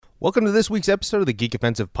Welcome to this week's episode of the Geek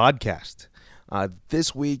Offensive Podcast.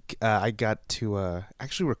 This week, I got to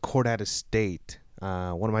actually record out of state.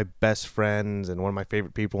 One of my best friends and one of my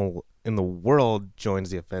favorite people in the world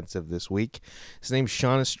joins the offensive this week. His name's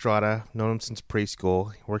Sean Estrada. Known him since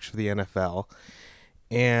preschool. He works for the NFL.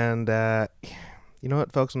 And you know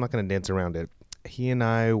what, folks? I'm not going to dance around it. He and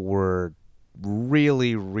I were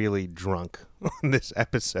really drunk on this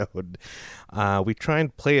episode. We try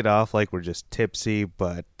and play it off like we're just tipsy,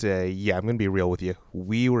 but yeah, I'm gonna be real with you.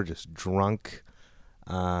 We were just drunk.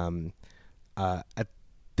 At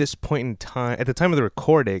this point in time, at the time of the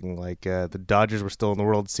recording, the Dodgers were still in the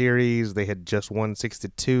World Series. They had just won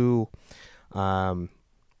 6-2.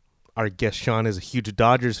 Our guest Sean is a huge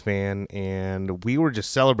Dodgers fan, and we were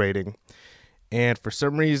just celebrating. And for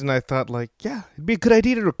some reason, I thought, yeah, it'd be a good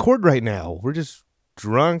idea to record right now. We're just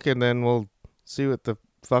drunk, and then we'll see what the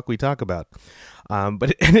fuck we talk about.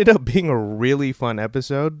 But it ended up being a really fun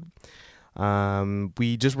episode.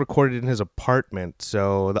 We just recorded in his apartment,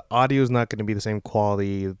 so the audio is not going to be the same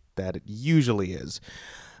quality that it usually is.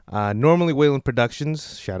 Normally, Wayland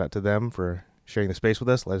Productions, shout out to them for sharing the space with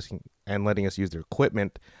us and letting us use their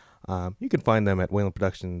equipment. You can find them at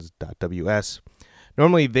waylandproductions.ws.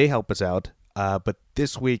 Normally, they help us out. But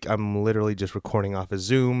this week, I'm literally just recording off of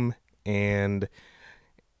Zoom, and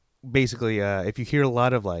basically, if you hear a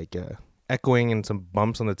lot of echoing and some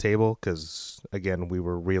bumps on the table, because again, we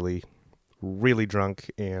were really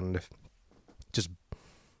drunk and just,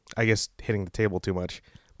 I guess, hitting the table too much,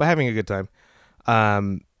 but having a good time.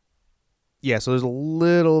 Yeah, so there's a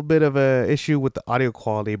little bit of a issue with the audio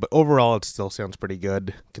quality, but overall, it still sounds pretty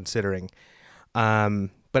good considering.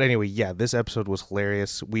 But anyway, yeah, this episode was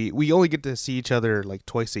hilarious. We only get to see each other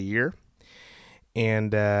twice a year.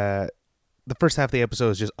 And the first half of the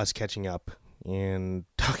episode is just us catching up and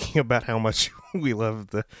talking about how much we love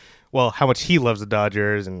how much he loves the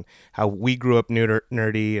Dodgers and how we grew up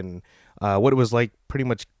nerdy and what it was like pretty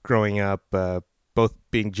much growing up, both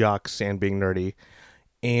being jocks and being nerdy.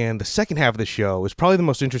 And the second half of the show is probably the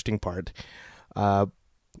most interesting part.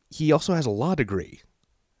 He also has a law degree.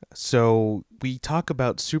 So we talk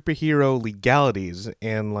about superhero legalities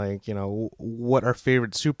and what our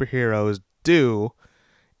favorite superheroes do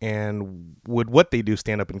and would what they do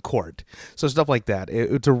stand up in court. So stuff like that.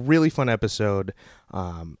 It's a really fun episode.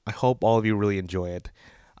 I hope all of you really enjoy it.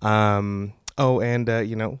 I'll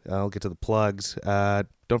get to the plugs.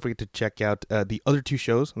 Don't forget to check out the other two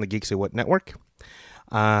shows on the Geek Say What Network.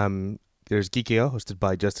 There's Geekio, hosted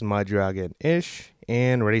by Justin Madraga and Ish,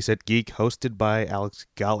 and Ready Set Geek, hosted by Alex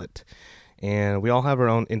Gollett. And we all have our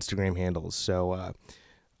own Instagram handles. So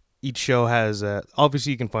each show has,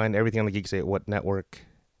 obviously you can find everything on the Geek Say What Network,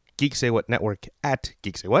 Geek Say What Network at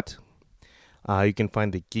Geek Say What. You can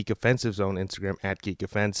find the Geek Offensive's own Instagram at Geek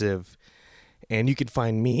Offensive. And you can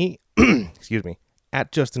find me, excuse me,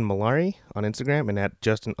 at Justin Malari on Instagram and at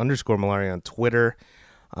Justin_Malari on Twitter.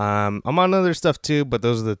 I'm on other stuff too, but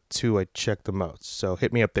those are the two I check the most. So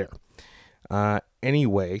hit me up there.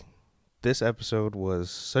 Anyway, this episode was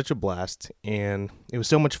such a blast, and it was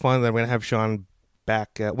so much fun that I'm going to have Sean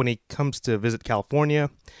back when he comes to visit California.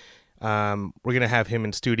 We're going to have him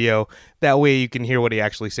in studio. That way you can hear what he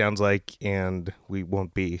actually sounds like, and we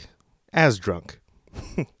won't be as drunk.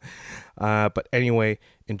 But anyway,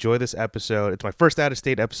 enjoy this episode. It's my first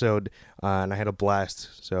out-of-state episode, and I had a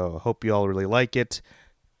blast. So I hope you all really like it.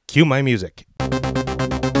 Cue my music.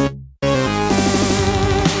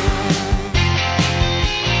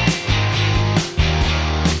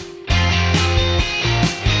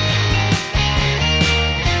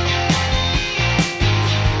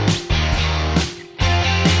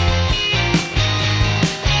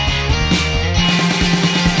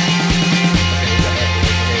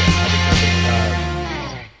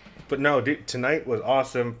 But no, dude, tonight was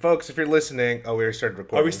awesome. Folks, if you're listening... Oh, we already started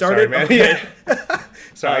recording. Are we started? Sorry, man. Okay.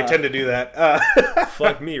 Sorry, I tend to do that.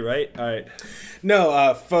 Fuck me, right? All right.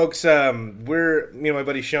 No, folks, me and my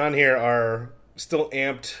buddy Sean here are still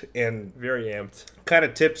amped and... Very amped. Kind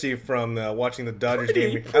of tipsy from watching the Dodgers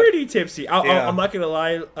game. Pretty tipsy. Yeah. I'm not going to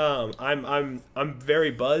lie. I'm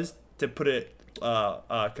very buzzed, to put it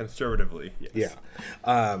conservatively. Yes.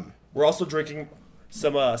 Yeah. We're also drinking...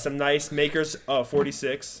 Some nice Makers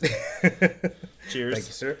 46. Cheers. Thank you,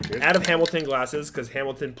 sir. Cheers. Out of Hamilton glasses, because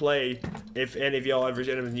Hamilton play, if any of y'all ever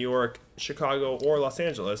end up in New York, Chicago, or Los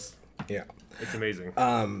Angeles. Yeah. It's amazing.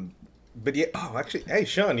 But yeah, actually, hey,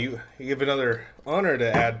 Sean, you have another honor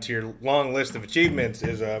to add to your long list of achievements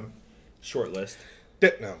is Short list.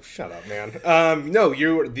 No, shut up, man. No,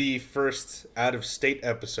 you're the first out-of-state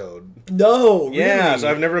episode. No, really? Yeah, so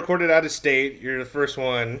I've never recorded out-of-state. You're the first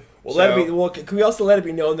one. Well, can we also let it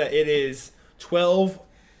be known that it is 12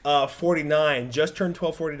 12:49. Just turned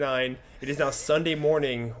 12:49. It is now Sunday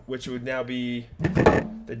morning, which would now be.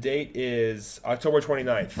 The date is October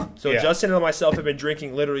 29th. So Justin and myself have been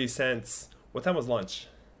drinking literally since. What time was lunch?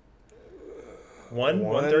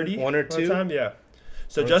 1:30? 1 or 2? Time? Yeah.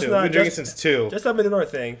 So Justin and I have been drinking since 2. Just have been doing our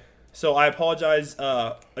thing. So I apologize.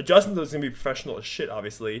 Justin was going to be professional as shit,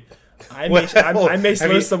 obviously. I may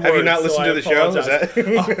slur some words. Have you not listened to the show? Is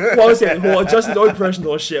that... well, Justin's always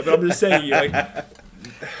professional as shit, but I'm just saying, like,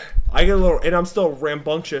 I get a little, and I'm still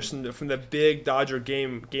rambunctious from the big Dodger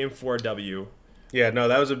game 4 W. Yeah, no,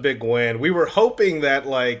 that was a big win. We were hoping that,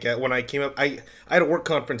 like, when I came up, I had a work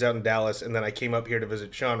conference out in Dallas, and then I came up here to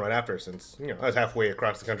visit Sean right after, since I was halfway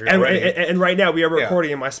across the country already. And right now we are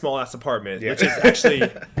recording in my small ass apartment, which is actually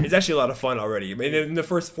a lot of fun already. I mean, in the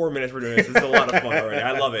first 4 minutes we're doing this, it's a lot of fun already.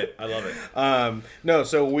 I love it. No,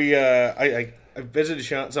 so we I visited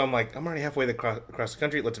Sean, so I'm like, I'm already halfway across the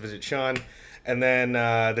country. Let's visit Sean. And then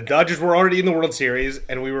the Dodgers were already in the World Series,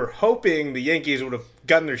 and we were hoping the Yankees would have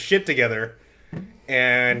gotten their shit together.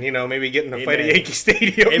 And, maybe get in a fight at Yankee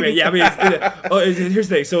Stadium. Amen. Yeah, I mean, here's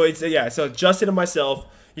the thing. So so Justin and myself,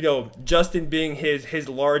 Justin being his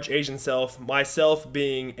large Asian self, myself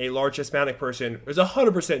being a large Hispanic person, there's a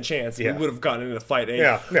 100% chance we would have gotten in a fight.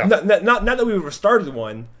 Yeah. Not that we would have started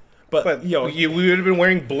one, but we would have been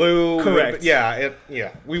wearing blue. Correct.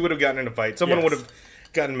 We would have gotten in a fight. Someone would have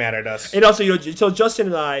gotten mad at us. And also, so Justin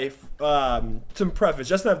and I, to preface,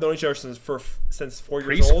 Justin and I have known each other since 4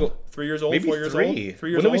 years old. 3 years old, Maybe 4 years 3. old. 3 years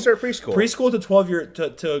when old. did we start preschool?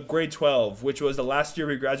 Preschool to grade 12, which was the last year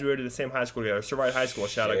we graduated the same high school together. Survived High School.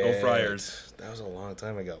 Shout out, go Friars. That was a long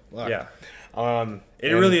time ago. Fuck. Yeah.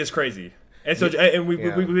 It really is crazy. And so, we've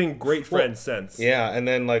been great friends since. Yeah, and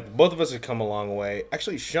then, like, both of us have come a long way.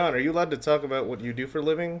 Actually, Sean, are you allowed to talk about what you do for a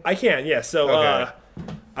living? I can, yeah. So, okay.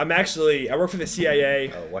 I work for the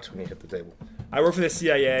CIA. Oh, watch me hit the table. I work for the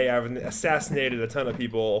CIA. I've assassinated a ton of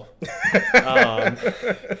people.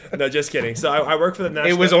 No, just kidding. So, I work for the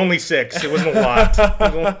National... It was only 6. It wasn't a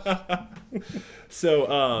lot.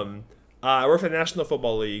 So, I work for the National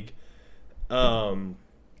Football League.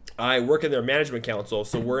 I work in their management council,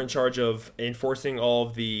 so we're in charge of enforcing all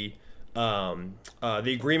of the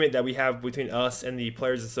agreement that we have between us and the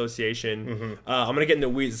Players Association. Mm-hmm. I'm gonna get into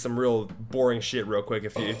the weeds of some real boring shit real quick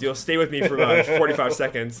if you'll stay with me for about 45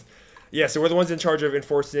 seconds. Yeah, so we're the ones in charge of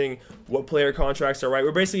enforcing what player contracts are right.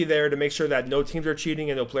 We're basically there to make sure that no teams are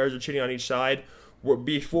cheating and no players are cheating on each side.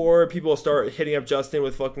 Before people start hitting up Justin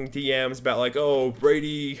with fucking DMs about like, oh,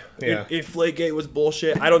 Brady, Inflategate was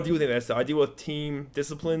bullshit. I don't deal with any of that stuff. I deal with team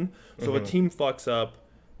discipline. So if a team fucks up,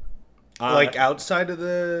 like outside of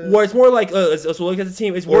the... Well, it's more like, so look at the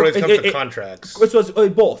team. It's more, when it comes to contracts. It's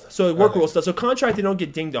both. So work rule stuff. So contract, they don't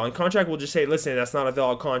get dinged on. Contract will just say, listen, that's not a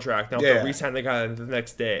valid contract. Now they'll re-sign the guy the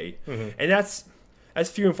next day. Mm-hmm. And that's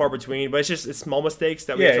few and far between, but it's small mistakes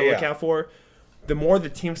that we have to look out for. The more the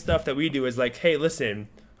team stuff that we do is like, hey, listen,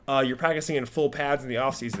 you're practicing in full pads in the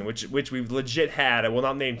offseason, which we've legit had. I will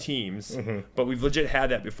not name teams, but we've legit had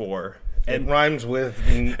that before. And it rhymes with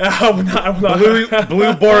I will not.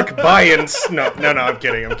 Blue Bork Buy-ins. No, I'm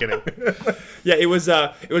kidding. Yeah, it was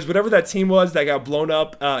whatever that team was that got blown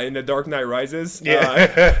up in The Dark Knight Rises.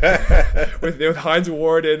 With Hines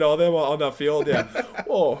Ward and all them on that field. Yeah.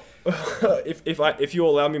 Oh, if you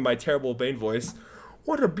allow me my terrible Bane voice.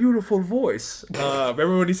 What a beautiful voice.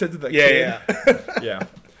 Remember when he said to the kid? Yeah.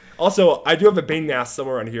 Also, I do have a Bane mask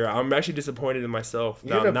somewhere on here. I'm actually disappointed in myself.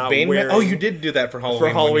 You had a Bane mask? Oh, you did do that for Halloween. For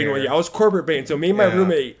Halloween one year. I was corporate Bane. So me and my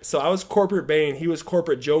roommate, I was corporate Bane. He was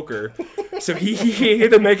corporate Joker. So he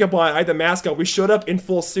had the makeup on. I had the mask on. We showed up in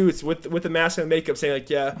full suits with the mask and makeup saying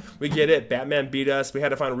like, yeah, we get it. Batman beat us. We had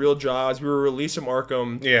to find real jobs. We were released from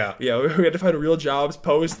Arkham. Yeah. Yeah, we had to find real jobs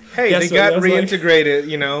post. Hey, they got reintegrated,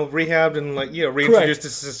 rehabbed and reintroduced to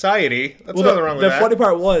society. That's nothing wrong with that. The funny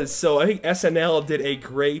part was, so I think SNL did a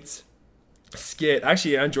great skit.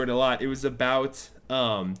 Actually, I enjoyed it a lot. It was about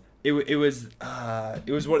it was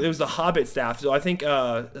the Hobbit staff. So I think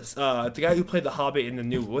the guy who played the Hobbit in the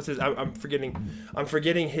new I'm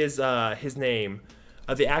forgetting his name.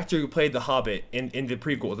 The actor who played the Hobbit in the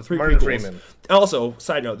prequel, the 3 Martin prequels. Freeman. Also,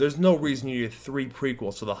 side note, there's no reason you need 3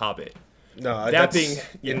 prequels to the Hobbit. No,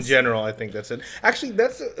 in general, I think that's it. Actually,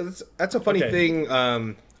 that's a funny thing.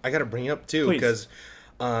 I got to bring up too because.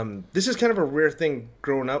 This is kind of a rare thing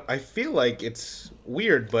growing up. I feel like it's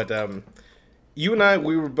weird, but you and I,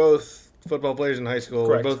 we were both football players in high school.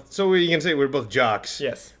 Correct. We're both, so you can say we're both jocks.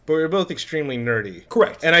 Yes. But we were both extremely nerdy.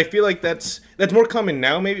 Correct. And I feel like that's more common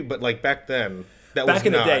now, maybe, but like back then, that was not. Back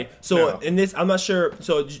in the day. So in this, I'm not sure.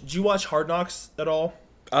 So did you watch Hard Knocks at all?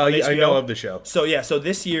 I know of the show. So yeah, so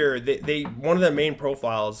this year, they one of their main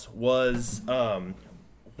profiles was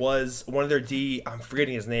was one of their D. I'm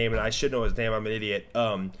forgetting his name, and I should know his name. I'm an idiot.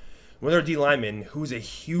 One of their D linemen who's a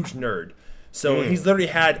huge nerd. So he's literally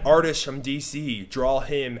had artists from DC draw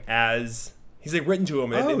him as. He's like written to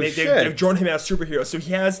him, and they've drawn him as superhero. So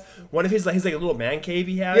he has one of his he's like a little man cave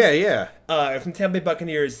he has. From Tampa Bay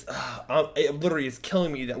Buccaneers. It literally is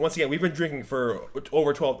killing me that once again we've been drinking for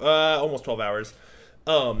over 12, almost 12 hours.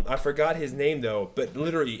 I forgot his name though, but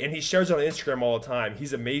literally, and he shares it on Instagram all the time.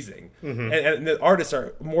 He's amazing, and the artists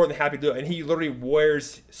are more than happy to do it. And he literally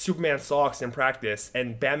wears Superman socks in practice,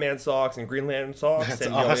 and Batman socks, and Green Lantern socks, That's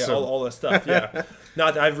and awesome. all this stuff. Yeah,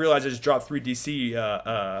 not that I've realized I just dropped 3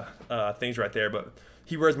 DC things right there, but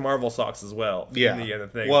he wears Marvel socks as well. Yeah, in the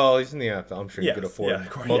thing. Well, he's in the NFL. I'm sure he could afford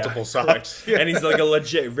multiple socks, and he's like a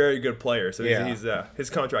legit, very good player. So he's his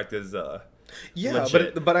contract is.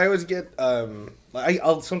 Legit. but I always get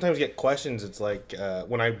I'll sometimes get questions. It's like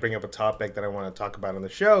when I bring up a topic that I want to talk about on the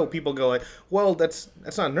show, people go like, "Well, that's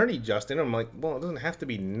not nerdy, Justin." I'm like, "Well, it doesn't have to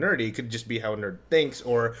be nerdy. It could just be how a nerd thinks,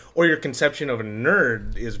 or your conception of a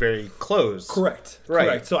nerd is very closed." Correct.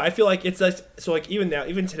 So I feel like it's like even now,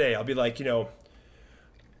 even today, I'll be like,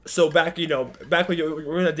 So back when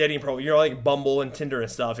we're in a dating program, like Bumble and Tinder and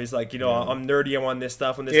stuff. It's like, I'm nerdy. I'm on this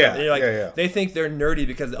stuff and this stuff. And you're like, they think they're nerdy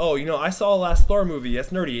because, I saw the last Thor movie. That's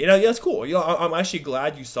nerdy. That's cool. I'm actually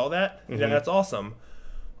glad you saw that. That's awesome.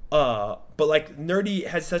 But like nerdy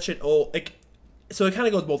has such an old so it kind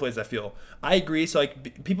of goes both ways. I feel I agree. So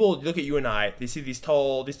like people look at you and I, they see these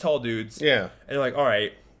tall dudes. Yeah. And they're like, all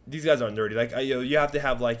right. These guys aren't nerdy. Like you have to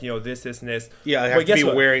have like this and this. Yeah, I have to be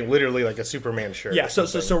wearing literally like a Superman shirt. Yeah.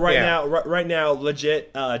 So right now,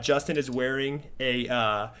 legit. Justin is wearing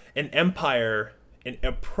a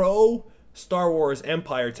pro Star Wars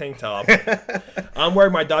Empire tank top. I'm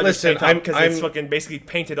wearing my Dodgers tank top because it's fucking basically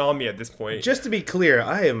painted on me at this point. Just to be clear,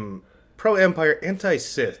 I am pro-Empire,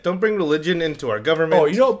 anti-Sith. Don't bring religion into our government.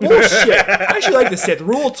 Oh, bullshit. I actually like the Sith.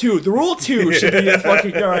 Rule 2. The Rule 2 should be a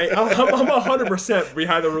fucking... All right, I'm 100%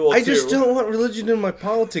 behind the Rule 2. I just don't want religion in my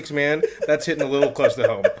politics, man. That's hitting a little close to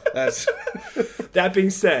home. That's... That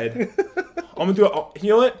being said, I'm going to do it... You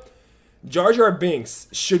know what? Jar Jar Binks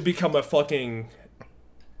should become a fucking...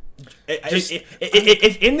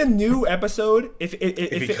 If in the new episode,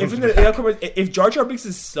 if Jar Jar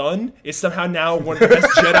Binks' son is somehow now one of the best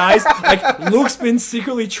Jedis, like Luke's been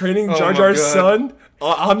secretly training Jar Jar's son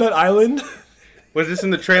on that island. Was this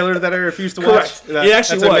in the trailer that I refused to watch? Correct. It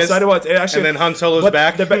actually was. And then Han Solo's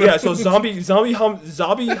back. So zombie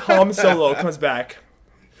Han Solo comes back.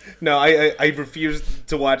 No, I refused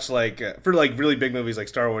to watch for really big movies like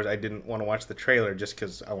Star Wars. I didn't want to watch the trailer just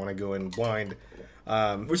because I want to go in blind.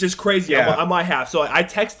 Which is crazy on my half. So I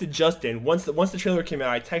texted Justin once the trailer came out.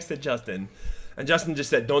 I texted Justin, and Justin just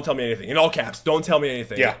said, "Don't tell me anything," in all caps. "Don't tell me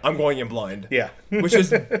anything. Yeah, I'm going in blind." Yeah, which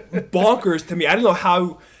is bonkers to me. I don't know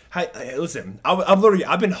how. Listen,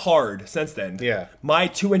 I've been hard since then. Yeah, my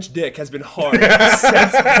 2-inch dick has been hard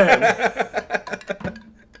since then.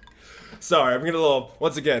 Sorry, I'm getting a little.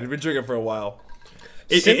 Once again, I've been drinking for a while.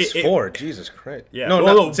 Since 4, Jesus Christ. Yeah,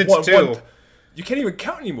 no, since 2. You can't even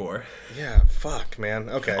count anymore. Yeah, fuck, man.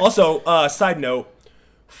 Okay. Also, side note,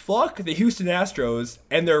 fuck the Houston Astros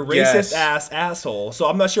and their racist asshole. So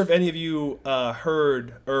I'm not sure if any of you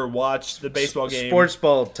heard or watched the baseball game. Sports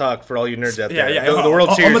ball talk for all you nerds out there. Yeah. The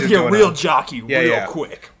World Series I'm going to get real jockey real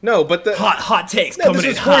quick. No, but the... Hot takes coming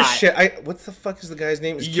in hot. Shit. What the fuck is the guy's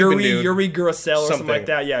name? Yuri Gurriel or something like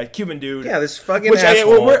that. Yeah, Cuban dude. Yeah, this fucking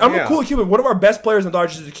asshole. I'm a cool Cuban. One of our best players in the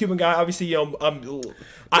Dodgers is a Cuban guy. Obviously,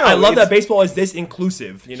 I love that baseball is this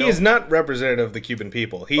inclusive. He is not representative of the Cuban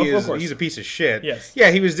people. He's a piece of shit. Yes. Yeah,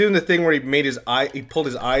 he was doing the thing where he pulled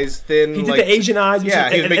his eyes thin. He did the Asian eyes. Yeah,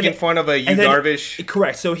 he was making fun of a Yu Darvish.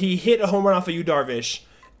 Correct. So he hit a home run off of Yu Darvish,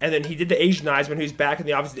 and then he did the Asian eyes when he was back in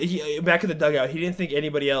the office, back in the dugout. He didn't think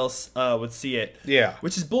anybody else would see it. Yeah.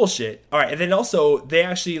 Which is bullshit. All right, and then also they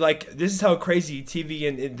actually this is how crazy TV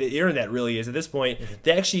and the internet really is at this point. Mm-hmm.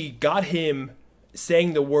 They actually got him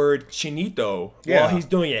saying the word chinito while he's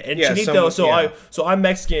doing it. And chinito, I'm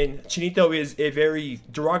Mexican. Chinito is a very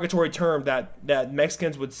derogatory term that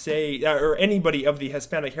Mexicans would say, or anybody of the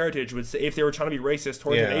Hispanic heritage would say if they were trying to be racist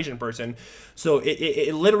towards an Asian person. So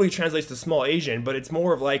it literally translates to small Asian, but it's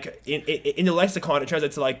more of like, in the lexicon, it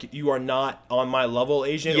translates to like, you are not on my level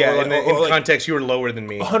Asian. Yeah, or in context, you are lower than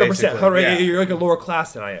me. 100%. You're like a lower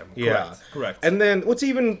class than I am. Correct. And then what's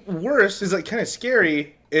even worse is kind of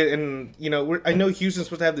scary. And I know Houston's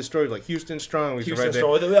supposed to have this story like Houston strong. Houston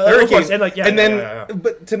strong. Hurricanes.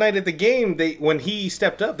 But tonight at the game, when he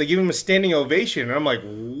stepped up, they gave him a standing ovation, and I'm like,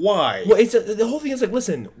 why? Well, the whole thing is like,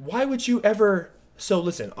 listen, why would you ever? So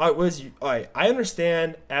listen, I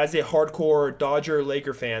understand as a hardcore Dodger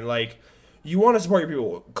Laker fan, like You want to support your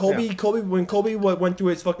people. Kobe, when Kobe went through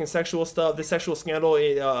his fucking sexual stuff, the sexual scandal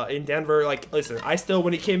in Denver, like, listen, I still,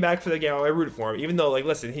 when he came back for the game, I rooted for him, even though, like,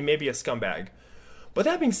 listen, he may be a scumbag. But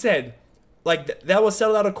that being said, like, that was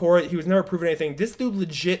settled out of court. He was never proven anything. This dude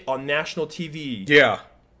legit on national TV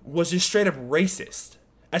was just straight up racist.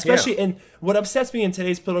 Especially, and what upsets me in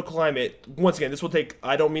today's political climate, once again, this will take,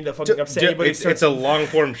 I don't mean to fucking upset anybody. It's a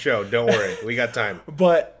long-form show. Don't worry. We got time.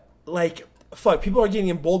 But, like, fuck, people are getting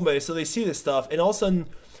emboldened by this, so they see this stuff, and all of a sudden,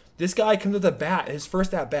 this guy comes with a bat, his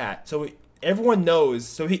first at-bat. So everyone knows.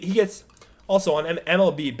 So he gets, also on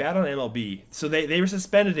MLB, bat on MLB. So they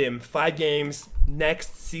suspended him 5 games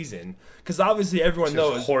next season. Because obviously everyone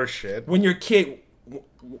knows. Horseshit. When your kid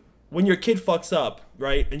fucks up,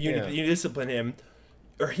 right, and you discipline him,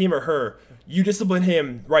 or him or her, you discipline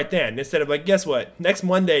him right then. Instead of, like, guess what? Next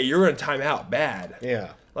Monday, you're going to time out bad.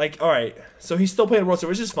 Yeah. Like, all right, so he's still playing the World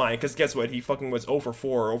Series, which is fine, because guess what? He fucking was 0 for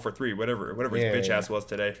 4 or 0 for 3, whatever his bitch ass was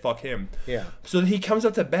today. Fuck him. Yeah. So he comes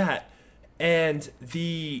up to bat, and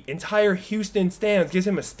the entire Houston stands gives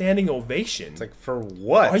him a standing ovation. It's like, for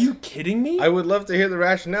what? Are you kidding me? I would love to hear the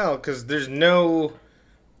rationale, because there's no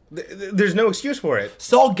excuse for it.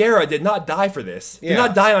 Saul Guerra did not die for this. Did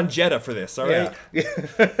not die on Jeddah for this, all right?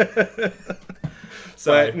 Yeah.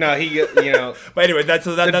 Sorry. But no, But anyway,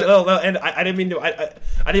 and I didn't mean to.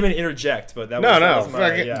 I didn't mean to interject, but that was my,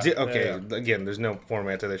 okay. Again, there's no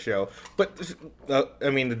format to the show, but I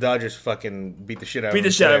mean, the Dodgers fucking beat the shit out of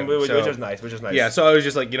him. Which was nice. Yeah, so I was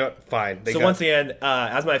just like, fine. Once again,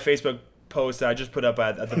 as my Facebook post I just put up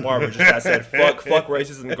at the barber just said, fuck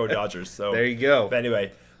racism, go Dodgers. So there you go. But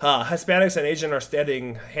anyway. Hispanics and Asian are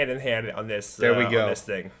standing hand in hand on this. There we go. On this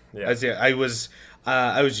thing. Yeah. I was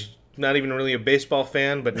not even really a baseball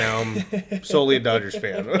fan, but now I'm solely a Dodgers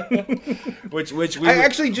fan. which I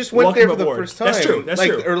actually just went there for the first time. That's true. That's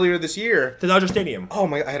true. Earlier this year, to Dodger Stadium. Oh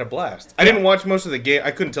my! I had a blast. I didn't watch most of the game.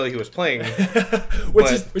 I couldn't tell who was playing.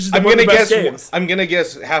 which is one of the best games. I'm gonna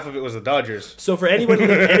guess half of it was the Dodgers. So for anyone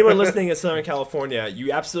listening in Southern California,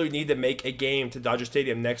 you absolutely need to make a game to Dodger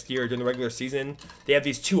Stadium next year during the regular season. They have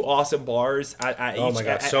these 2 awesome bars at oh each. My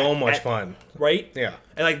god, so much fun. Right? Yeah.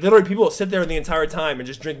 And like literally, people will sit there the entire time and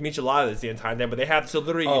just drink micheladas the entire time. But they have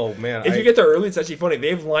literally. Oh man! If you get there early, it's actually funny.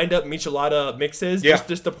 They've lined up michelada mixes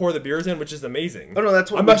just to pour the beers in, which is amazing. Oh no,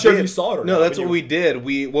 that's what I'm not sure if you saw it or not. No, that's what we did.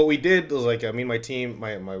 What we did was like me and my team,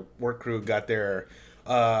 my work crew got there.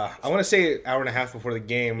 I want to say an hour and a half before the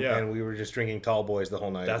game, and we were just drinking Tall Boys the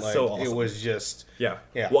whole night. That's so awesome. It was just yeah.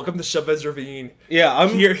 Welcome to Chavez Ravine. Yeah,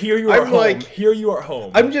 here you are home. Like, here you are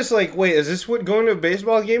home. I'm just like, wait, is this what going to a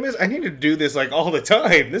baseball game is? I need to do this like all the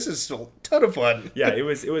time. This is a ton of fun. Yeah, it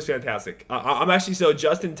was fantastic. I'm actually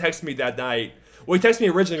Justin texted me that night. Well, he texted me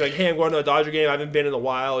originally like, hey, I'm going to a Dodger game. I haven't been in a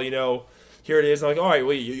while. Here it is. I'm like, all right,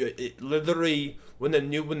 wait, literally. When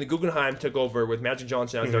the Guggenheim took over with Magic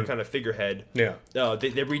Johnson as their kind of figurehead, they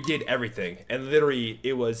redid everything, and literally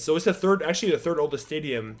it's the third oldest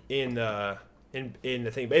stadium in the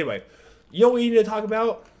thing. But anyway, you know what we need to talk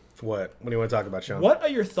about? What do you want to talk about, Sean? What are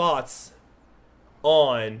your thoughts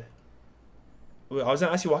on? I was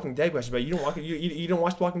gonna ask you Walking Dead question, but you don't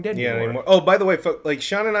watch Walking Dead anymore. Oh, by the way, like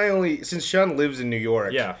Sean and I since Sean lives in New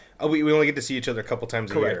York, we only get to see each other a couple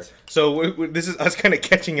times a year. So this is us kind of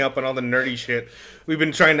catching up on all the nerdy shit we've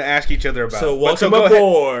been trying to ask each other about. So welcome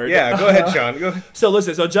aboard. Yeah, go ahead, Sean. Go ahead. So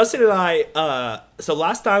listen, Justin and I,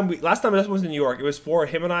 last time Justin was in New York, it was for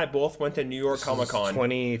him and I both went to New York Comic Con.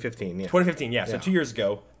 2015, yeah. 2015, yeah. So 2 years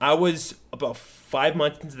ago, I was about 5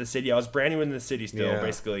 months into the city. I was brand new in the city still,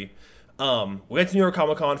 basically. We went to New York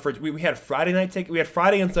Comic Con we had Friday night ticket. We had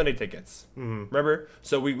Friday and Sunday tickets. Mm-hmm. Remember?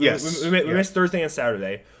 So we missed Thursday and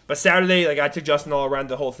Saturday. But Saturday, like I took Justin all around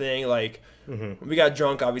the whole thing. Like we got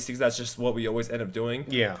drunk, obviously, because that's just what we always end up doing.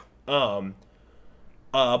 Yeah. But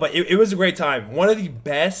it was a great time. One of the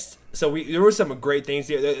best. So there were some great things.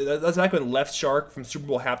 That's back when Left Shark from Super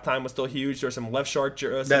Bowl halftime was still huge. There were some Left Shark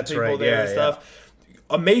people there and stuff.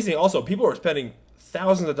 Amazing. Also, people were spending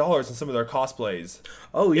thousands of dollars in some of their cosplays.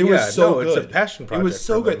 Oh, it was so good. It's a passion project. It was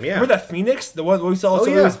so good. Yeah. Remember that Phoenix, the one we saw? Oh,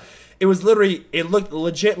 yeah. It was literally. It looked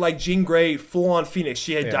legit like Jean Grey, full on Phoenix.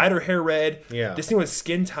 She had dyed her hair red. Yeah. This thing was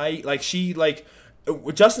skin tight. Like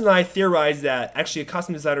Justin and I theorized that actually a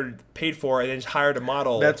costume designer paid for it and then hired a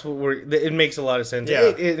model. That's what it makes a lot of sense. Yeah.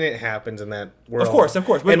 It happens in that world. Of course. And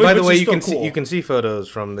by the way, you can see photos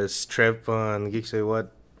from this trip on Geek Say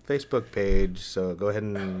What Facebook page, so go ahead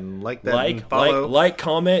and like that, and follow,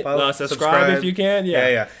 comment, subscribe if you can.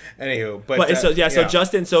 Yeah. Anywho, so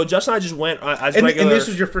Justin and I just went as regular. And this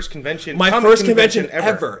was your first convention, my first convention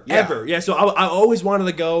ever. Yeah. So I always wanted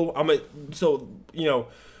to go.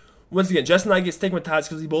 Once again, Justin and I get stigmatized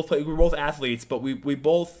because we're both athletes, but we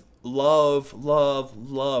both love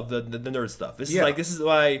the nerd stuff. This is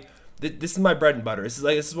why. This is my bread and butter. This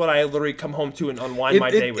is what I literally come home to and unwind my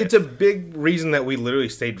day with. It's a big reason that we literally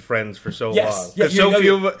stayed friends for so long. Yeah,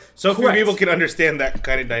 so few people can understand that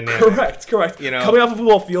kind of dynamic. Correct. You know, coming off a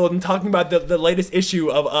football field and talking about the latest issue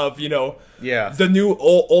of the new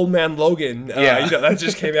old man Logan. That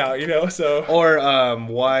just came out. So or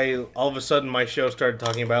why all of a sudden my show started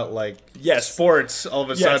talking about sports. All of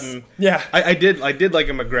a sudden, I did like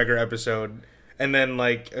a McGregor episode. And then,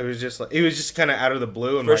 it was just kind of out of the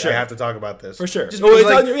blue, and I have to talk about this for sure. Just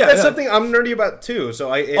because, that's something I'm nerdy about too. So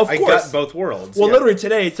I got both worlds. Well, literally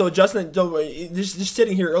today. So Justin, just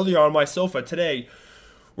sitting here earlier on my sofa today,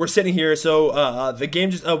 we're sitting here. So the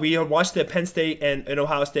game we watched the Penn State and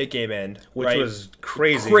Ohio State game end, which was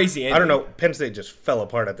crazy. I don't know. Penn State just fell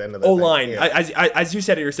apart at the end of that. O-line, as you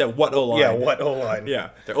said it yourself. What O-line? Yeah, what O-line? Yeah,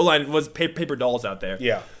 the O-line was paper dolls out there.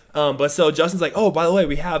 Yeah. But so Justin's like, oh, by the way,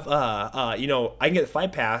 we have, I can get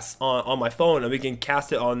Fight Pass on my phone and we can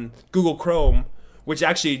cast it on Google Chrome, which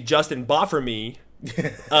actually Justin bought for me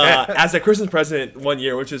as a Christmas present one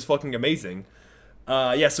year, which is fucking amazing.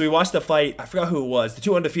 So we watched the fight. I forgot who it was. The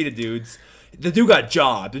two undefeated dudes. The dude got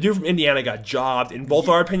jobbed. The dude from Indiana got jobbed. In both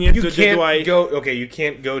our opinions, you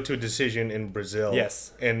can't go to a decision in Brazil.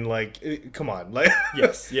 Yes, and come on,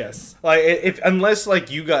 yes. Unless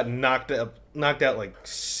you got knocked out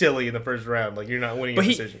silly in the first round, you're not winning a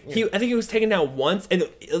decision. I think he was taken down once, and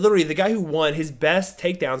literally the guy who won, his best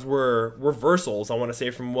takedowns were reversals. I want to say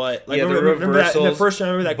from what remember that in the first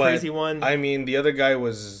round, remember that crazy one. I mean, the other guy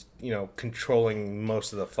was controlling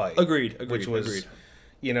most of the fight. Agreed.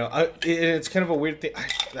 It's kind of a weird thing.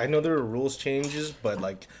 I know there are rules changes, but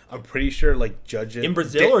I'm pretty sure judges in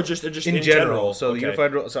Brazil or just in general. So the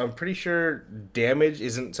unified rule. So I'm pretty sure damage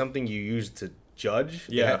isn't something you use to judge.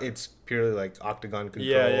 Yeah, it's purely octagon control.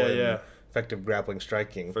 Yeah. Effective grappling,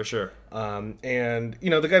 striking for sure. And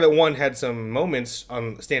the guy that won had some moments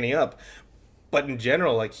on standing up, but in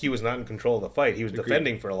general, he was not in control of the fight. He was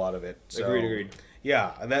defending for a lot of it. So, Agreed.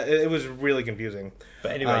 Yeah, it was really confusing.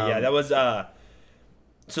 But anyway, that was.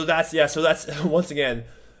 So that's once again.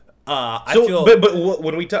 I feel, but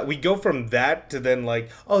when we go from that to then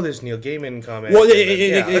there's Neil Gaiman comment. Well,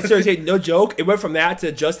 seriously, no joke. It went from that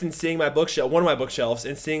to Justin seeing one of my bookshelves,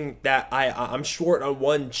 and seeing that I'm short on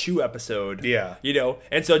one Chew episode. Yeah,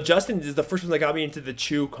 and so Justin is the first one that got me into the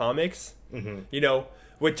Chew comics. Mm-hmm.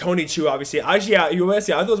 With Tony Chew, obviously. Actually, I thought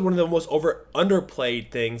it was one of the most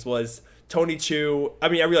underplayed things was Tony Chew. I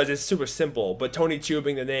mean, I realize it's super simple, but Tony Chew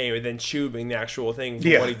being the name and then Chew being the actual thing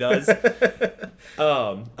for what he does.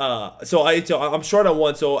 So I'm short on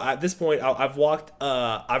one. So at this point, I've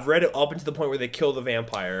read it up into the point where they kill the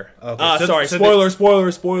vampire. Okay. Spoiler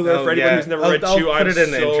for anybody who's never read Chew. I'm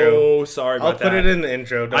so sorry about that. I'll put it in the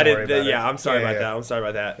intro. Don't worry about it. I'm sorry about that. I'm sorry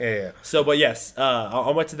about that. Yeah. So, but yes,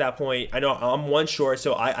 I went to that point. I know I'm one short,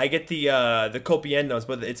 so I get the Copiendos,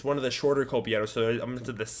 but it's one of the shorter Copiendos. So I'm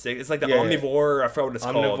into the 6. It's like the Omnivore, I forgot what it's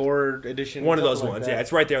called. Omnivore edition. One of those ones. Yeah,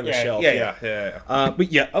 it's right there on the shelf. Yeah.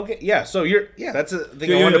 So that's a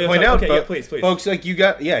thing I wanted to point out. Yeah, please. Folks, you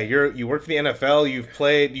work for the NFL. You've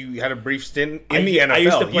played. You had a brief stint in the NFL. I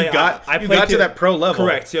used to play. You got to that pro level.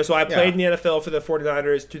 Correct. So I played in the NFL for the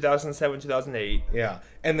 49ers, 2007, 2008. Yeah.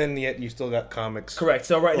 And then yet you still got comics. Correct.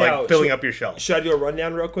 So right now, filling up your shelf. Should I do a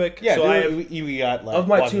rundown real quick? Yeah. So we got of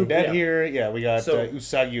my Walking Dead here. Yeah. We got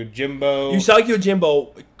Usagi Yojimbo. Usagi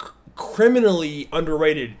Yojimbo. Criminally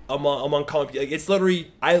underrated among comic. It's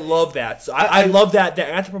literally, I love that. So I love that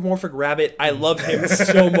anthropomorphic rabbit. I love him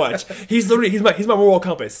so much. He's my moral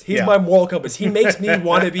compass. He's my moral compass. He makes me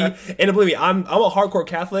want to be. And believe me, I'm a hardcore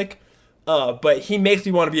Catholic. But he makes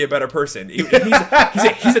me want to be a better person. He's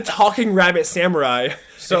a talking rabbit samurai.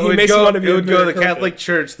 So it would go to the Catholic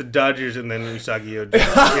Church, the Dodgers, and then Usagi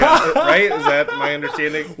Yojimbo. Right? Is that my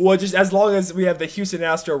understanding? Well, just as long as we have the Houston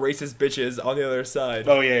Astro racist bitches on the other side.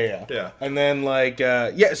 Oh yeah. And then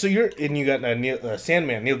so you got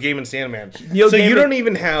Sandman, Neil Gaiman Sandman. You don't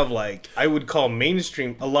even have I would call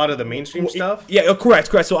mainstream a lot of the mainstream stuff. Yeah,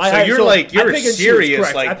 correct. So you're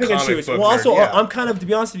serious I pick and choose. Well, also I'm kind of, to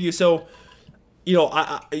be honest with you, so.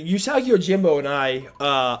 Usagi Yojimbo and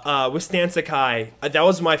I, with Stan Sakai, that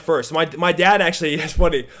was my first. My dad actually, it's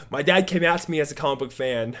funny, my dad came out to me as a comic book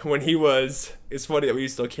fan when he was, it's funny that we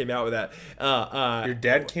still came out with that. Your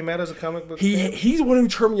dad came out as a comic book fan? He's the one who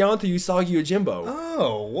turned me on to Usagi Yojimbo.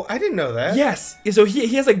 Oh, well, I didn't know that. Yes. So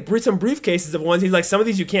he has some briefcases of ones, he's some of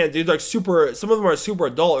these you can't do, some of them are super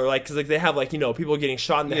adult, or because they have people getting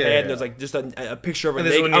shot in the head, and there's just a picture of a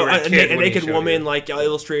naked woman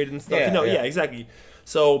illustrated and stuff. Yeah, exactly.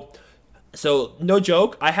 So So no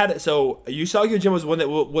joke, I had it. So Usagi Jim was one that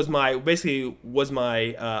was my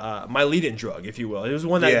my lead-in drug, if you will. It was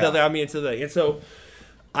one that got me into the. And so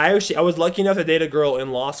I was lucky enough to date a girl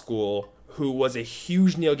in law school who was a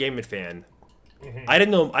huge Neil Gaiman fan. Mm-hmm. I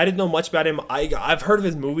didn't know much about him. I've heard of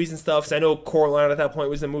his movies and stuff. So I know Coraline at that point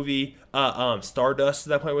was a movie. Stardust at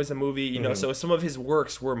that point was a movie. You know, so some of his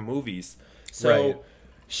works were movies. So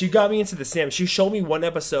she got me into the Sam. She showed me one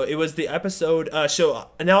episode. It was the episode. So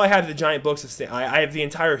now I have the giant books of Sam. I have the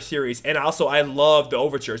entire series, and also I love the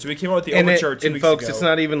Overture. So we came out with the Overture 2 weeks folks, ago. It's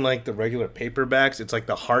not even like the regular paperbacks. It's like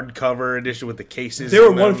the hardcover edition with the cases. They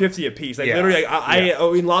were $150 a piece. Like literally,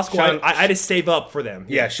 in law school, I had to save up for them.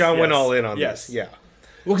 Yeah, Sean went all in on this. Yeah.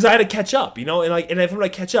 Well, because I had to catch up, you know, and if I'm gonna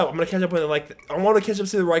catch up, I'm gonna catch up with I want to catch up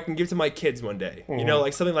so that I can give to my kids one day, you know,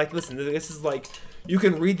 like something like, listen, this is like, you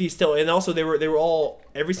can read these still, and also they were all,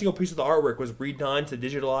 every single piece of the artwork was redone to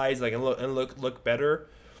digitalize, like, and look better.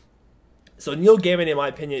 So Neil Gaiman, in my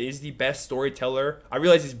opinion, is the best storyteller. I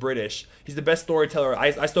realize he's British. He's the best storyteller.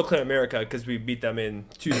 I still claim America because we beat them in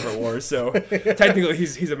 2 different wars. So technically,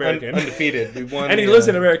 he's American, undefeated. We won, and he lives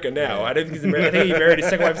in America now. Yeah. I don't think he's American. I think he married his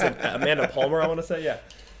second wife, Amanda Palmer. I want to say, yeah.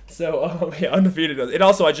 So undefeated. And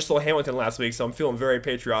also, I just saw Hamilton last week, so I'm feeling very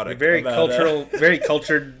patriotic. Very cultural, very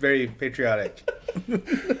cultured, very patriotic.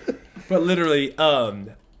 But literally,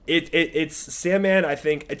 It's Sandman. I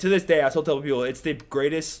think to this day I still tell people it's the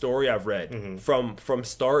greatest story I've read from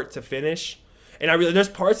start to finish. And I really, there's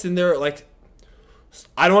parts in there like,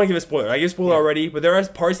 I don't want to give a spoiler. I gave a spoiler already, but there are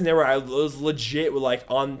parts in there where I was legit with like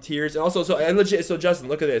on tears. And also, so Justin,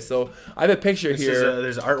 look at this. So I have a picture here.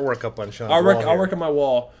 There's artwork up on Sean's artwork on my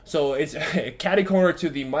wall. So it's catty corner to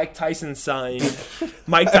the Mike Tyson sign.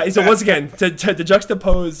 Mike Tyson. So once again, to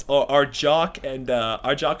juxtapose our jock and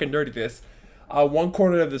nerdiness. One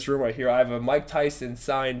corner of this room right here, I have a Mike Tyson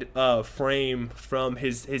signed frame from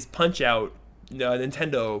his Punch Out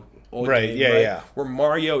Nintendo old game, right? Where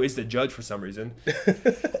Mario is the judge for some reason.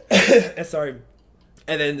 Sorry.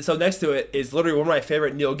 And then, so next to it is literally one of my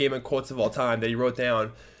favorite Neil Gaiman quotes of all time that he wrote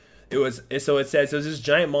down. It says, there's this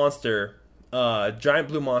giant monster, giant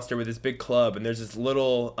blue monster with this big club, and there's this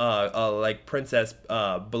little like princess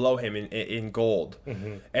below him in gold.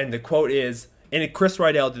 Mm-hmm. And the quote is, and Chris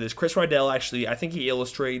Rydell did this. Chris Rydell actually, I think he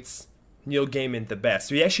illustrates Neil Gaiman the best.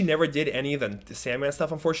 So he actually never did any of the Sandman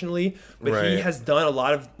stuff, unfortunately, but he has done a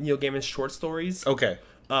lot of Neil Gaiman's short stories. Okay.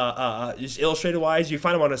 Just illustrated wise, you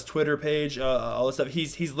find him on his Twitter page, all this stuff.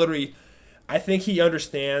 He's literally, I think he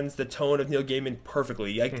understands the tone of Neil Gaiman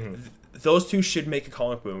perfectly. Like those two should make a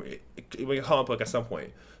comic book at some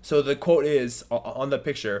point. So the quote is on the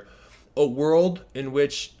picture. A world in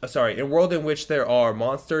which there are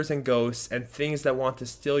monsters and ghosts and things that want to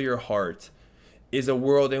steal your heart is a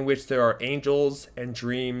world in which there are angels and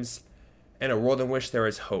dreams and a world in which there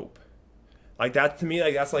is hope. Like that, to me,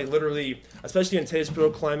 like that's like literally, especially in today's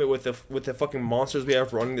political climate with the fucking monsters we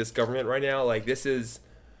have running this government right now. Like this is,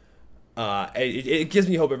 it gives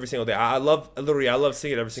me hope every single day. I love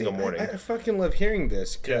seeing it every single morning. I fucking love hearing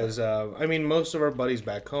this because I mean, most of our buddies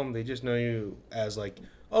back home, they just know you as like,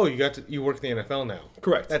 oh, you work in the NFL now.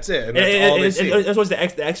 Correct. That's it. And that's all they see. That's what's the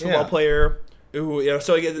ex-football player who,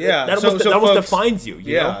 so that almost defines you.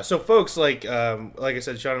 You know? So folks, like I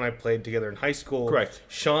said, Sean and I played together in high school. Correct.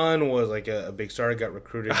 Sean was like a big star, got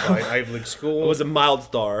recruited by Ivy League school. It was a mild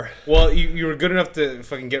star. Well, you were good enough to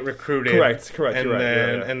fucking get recruited. Correct.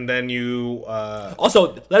 And then you...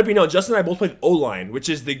 Also, let it be known, Justin and I both played O-line, which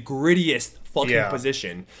is the grittiest fucking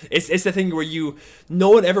position. It's the thing where no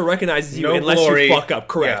one ever recognizes you unless you fuck up.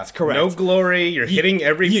 Correct. No glory. You're hitting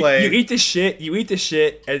every play. You eat the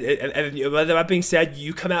shit. And that being said,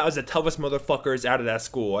 you come out as the toughest motherfuckers out of that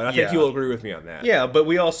school. And I think you'll agree with me on that. Yeah, but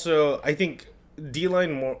we also, I think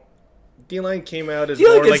D-line came out as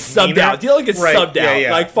D-line more like subbed out. D-line gets subbed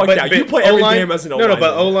out. Like, fuck that. You play every game as an O-line. No,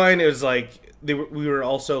 but O-line is like... we were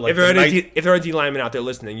also like... If there are D-linemen out there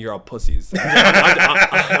listening, you're all pussies.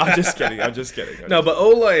 I'm just kidding. No, but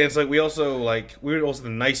O-line, it's like we were also the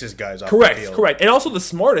nicest guys off the field. Correct. And also the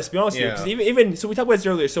smartest, to be honest with you. Because even so we talked about this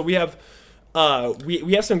earlier. So we have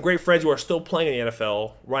some great friends who are still playing in the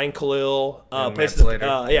NFL. Ryan Khalil plays for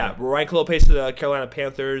Ryan Khalil plays for the Carolina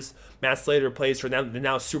Panthers. Matt Slater plays for the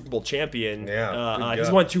now Super Bowl champion. He's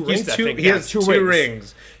won 2 rings. I think he has 2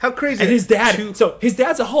 rings. How crazy! And his dad. So his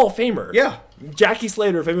dad's a Hall of Famer. Yeah. Jackie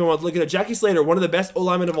Slater, if anyone wants to look at it, Jackie Slater, one of the best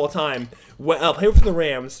O-linemen of all time, played for the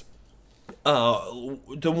Rams.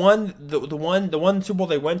 The one Super Bowl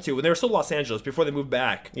they went to when they were still Los Angeles before they moved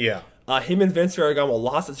back. Yeah. Him and Vince Ferragamo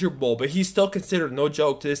lost the Super Bowl, but he's still considered, no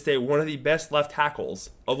joke, to this day, one of the best left tackles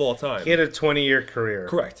of all time. He had a 20-year career.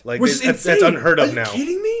 Correct. Like Which is that's unheard of now. Are you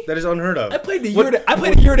kidding me? That is unheard of. I played a year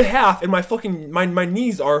and a half, and my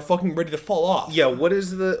knees are fucking ready to fall off. Yeah. What's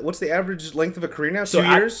the average length of a career now? 2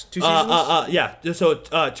 years? 2 seasons? Yeah. So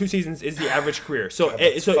 2 seasons is the average career. So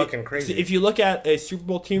that's fucking crazy. So if you look at a Super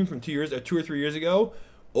Bowl team from 2 or 3 years ago,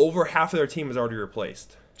 over half of their team is already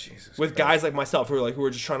replaced. Jesus with guys like myself who were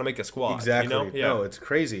just trying to make a squad. Exactly. You know? Yeah. No, it's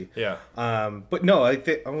crazy. Yeah. But no, I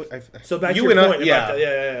think. So back to your point. Yeah.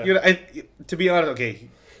 Yeah. To be honest, okay.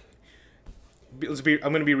 I'm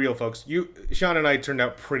going to be real, folks. Sean and I turned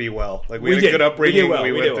out pretty well. Like we had a good upbringing.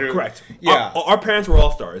 We did well. Correct. Yeah. Our parents were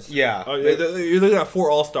all stars. Yeah. You're looking at 4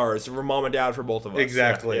 all stars for mom and dad for both of us.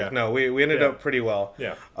 Exactly. Yeah. No, we ended up pretty well.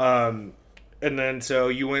 Yeah. And then so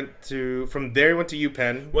you went to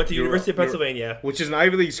UPenn. Went to University of Pennsylvania, which is an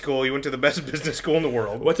Ivy League school. You went to the best business school in the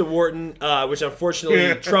world. Went to Wharton, which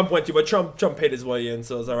unfortunately Trump went to, but Trump paid his way in,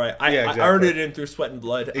 so it was all right. I earned it in through sweat and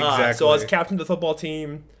blood. Exactly. So I was captain of the football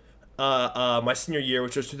team my senior year,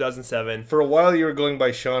 which was 2007. For a while, you were going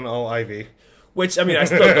by Sean All Ivy. Which, I mean, I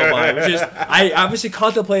still go by. Which is, I obviously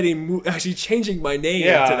contemplating actually changing my name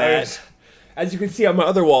to that. As you can see on my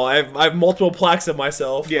other wall, I have multiple plaques of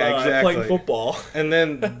myself playing football. And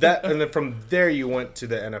then from there you went to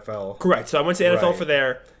the NFL. Correct. So I went to the NFL for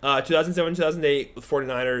there. 2007, 2008 with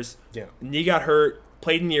 49ers. Yeah. Knee got hurt.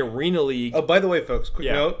 Played in the Arena League. Oh, by the way, folks,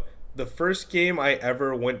 quick note. The first game I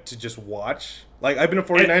ever went to just watch, like I've been a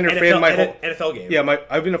 49er fan my whole NFL game. Yeah,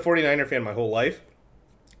 I've been a 49er fan my whole life.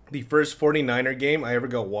 The first 49er game I ever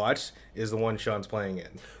go watch is the one Sean's playing in.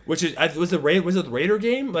 Which is was it the Raider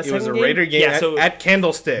game? It was a Raider game at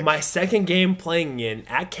Candlestick. My second game playing in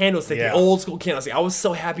at Candlestick, the old school Candlestick. I was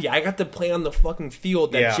so happy. I got to play on the fucking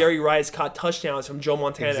field that Jerry Rice caught touchdowns from Joe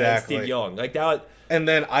Montana and Steve Young. Like that. And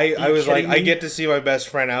then I was like, I get to see my best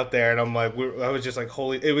friend out there, and I'm like, I was just like,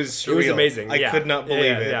 holy, it was surreal. It was amazing. I could not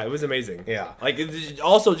believe it. Yeah, it was amazing. Yeah. Like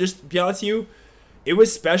also, just to be honest with you, it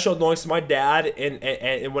was special knowing my dad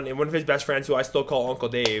and one of his best friends, who I still call Uncle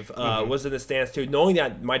Dave, was in the stands too. Knowing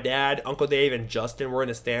that my dad, Uncle Dave, and Justin were in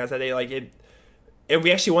the stands that day, like it. And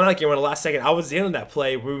we actually won that game on the last second. I was in on that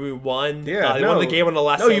play where we won. Yeah, they won the game on the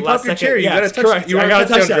last second. No, you popped your cherry. Yeah, that's correct. I got a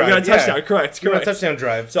touchdown. We got a touchdown. Correct. You got a touchdown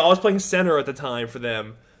drive. So I was playing center at the time for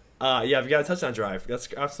them. Yeah, we got a touchdown drive. That's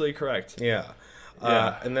absolutely correct. Yeah.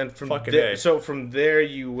 And then from there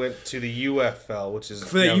you went to the UFL, which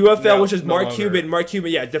is which is Mark Cuban. Mark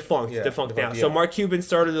Cuban, defunct now. Yeah. So Mark Cuban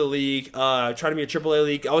started the league, trying to be a AAA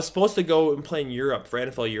league. I was supposed to go and play in Europe for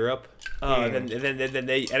NFL Europe. Then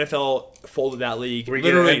the NFL folded that league.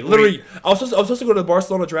 Literally, I was supposed to go to the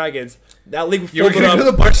Barcelona Dragons. That league folded up. You were going to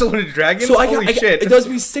the Barcelona Dragons? So Holy shit! It does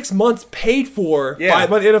be 6 months paid for by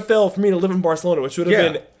the NFL for me to live in Barcelona, which would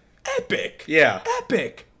have been epic. Yeah.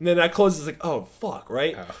 Epic. And then that closes, like, oh, fuck,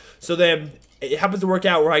 right? Oh. So then it happens to work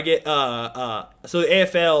out where I get, so the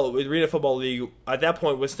AFL, the Arena Football League, at that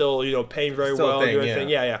point was still, paying very well. Doing everything.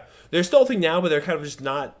 Yeah. They're still a thing now, but they're kind of just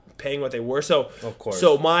not paying what they were. So, of course.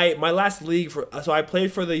 So my last league, so I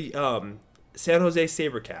played for the San Jose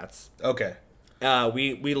SaberCats. Okay.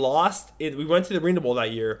 We lost. We went to the Arena Bowl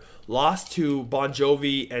that year. Lost to Bon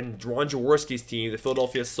Jovi and Ron Jaworski's team, the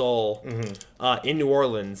Philadelphia Soul, in New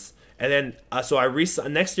Orleans. And then, so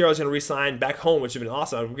next year I was going to re-sign back home, which would have been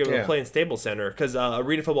awesome. I'm going to play in Staples Center because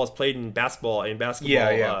Arena Football is played in basketball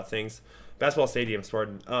things, basketball stadiums.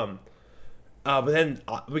 Pardon. But then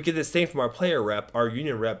we get this thing from our player rep, our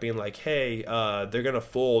union rep, being like, "Hey, they're going to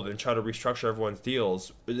fold and try to restructure everyone's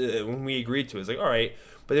deals." When we agreed to it, it's like, all right,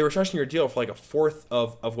 but they were restructuring your deal for like a fourth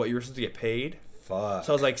of what you were supposed to get paid. Fuck.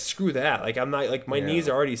 So I was like, screw that. Like, I'm not, like, my knees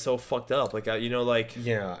are already so fucked up. Like,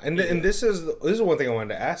 Yeah. And this is one thing I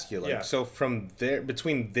wanted to ask you. Like, so from there,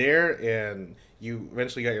 between there and you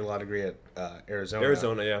eventually got your law degree at Arizona.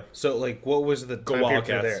 Arizona, yeah. So, like, what was the Go time period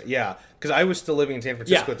Wildcats. there? Yeah. Because I was still living in San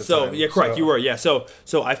Francisco at the time. Yeah, correct. You were, yeah. So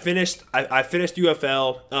I finished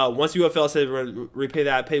UFL. Once UFL said we're going to repay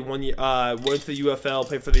that, paid 1 year, went to the UFL,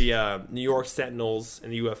 played for the New York Sentinels in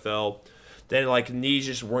the UFL. Then knees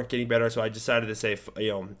just weren't getting better, so I decided to say,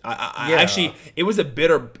 I actually it was a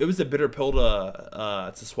bitter pill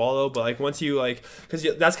to swallow. But once you because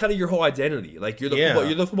that's kind of your whole identity. Like you're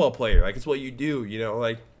the football player. Like it's what you do.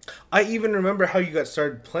 I even remember how you got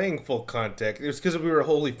started playing full contact. It was because we were a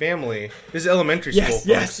holy family. This is elementary school.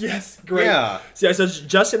 Yes. Great. Yeah. So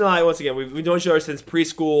Justin and I, once again, we've known each other since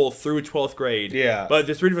preschool through 12th grade. Yeah. But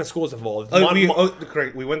there's 3 different schools involved.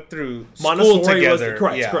 Correct. We went through school together.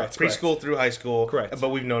 Correct. Preschool through high school. Correct. But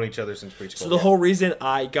we've known each other since preschool. So the whole reason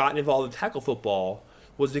I got involved in tackle football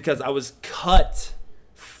was because I was cut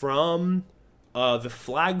from the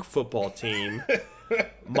flag football team.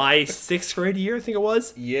 My 6th grade year, I think it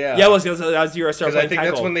was. Yeah. Yeah, it was the year I started playing I think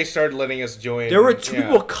tackle. that's when they started letting us join. There were 2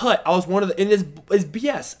 people cut. I was one of the. And it's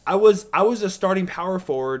BS. I was a starting power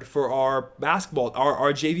forward for our basketball,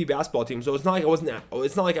 our JV basketball team. So it's not like I wasn't.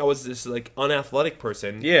 It's not like I was this like unathletic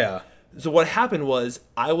person. Yeah. So what happened was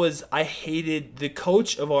I hated the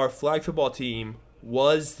coach of our flag football team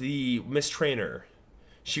was the Miss Trainer.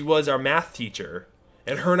 She was our math teacher.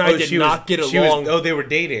 And her and I did not get along. They were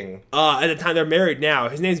dating. At the time, they're married now.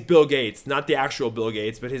 His name's Bill Gates, not the actual Bill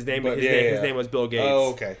Gates, but his name was Bill Gates. Oh,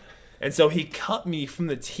 okay. And so he cut me from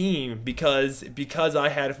the team because I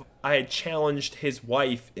had challenged his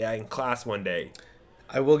wife in class one day.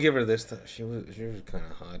 I will give her this. She was kind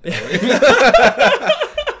of hot.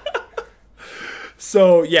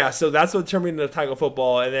 So that's what turned me into tackle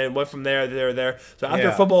football, and then went from there. So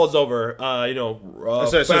after football is over,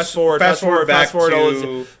 fast forward.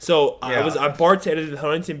 So I bartended in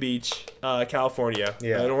Huntington Beach, California,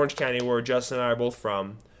 in Orange County, where Justin and I are both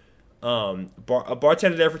from.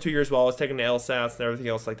 Bartended there for 2 years while I was taking the LSATs and everything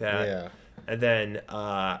else like that. Yeah. And then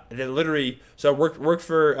literally, so I worked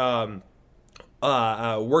for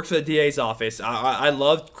the DA's office. I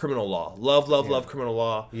loved criminal law. Love criminal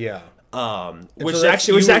law. Yeah. Which so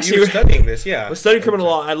actually you were studying this, yeah. I was studying criminal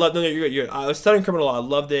law. I loved. No, you're. I was studying criminal law. I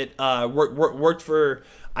loved it. Worked for.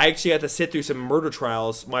 I actually had to sit through some murder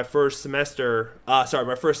trials. My first semester.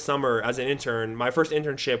 My first summer as an intern. My first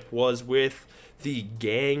internship was with the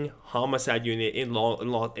gang homicide unit in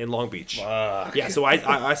Long Beach. Fuck. Yeah, so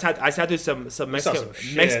I sat through some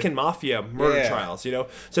Mexican mafia murder trials.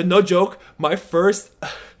 So no joke. My first.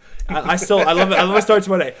 I love it. I love the start to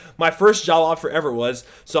my day. My first job offer ever was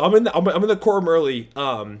I'm in the courtroom early.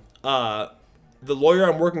 The lawyer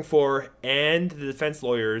I'm working for and the defense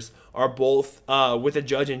lawyers are both with a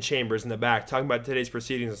judge in chambers in the back talking about today's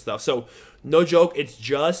proceedings and stuff. So no joke, it's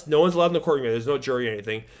just no one's allowed in the courtroom. There's no jury or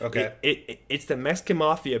anything. Okay. It's the Mexican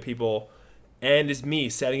mafia people, and it's me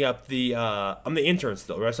setting up the. I'm the intern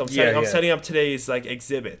still, right? So I'm setting up today's like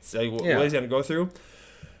exhibits, like what he's gonna go through,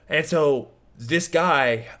 and so. This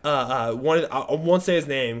guy, I won't say his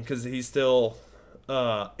name because he's still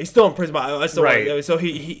in prison. But I still so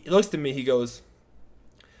he looks to me. He goes,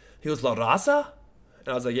 La Raza, and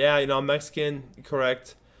I was like, yeah, I'm Mexican,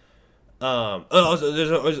 correct.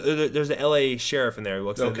 There's an LA sheriff in there who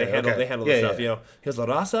looks at they handle the stuff. He goes, La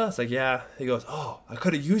Raza. It's like, yeah. He goes, oh, I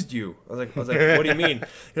could have used you. I was like, what do you mean?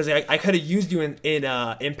 He goes, I could have used you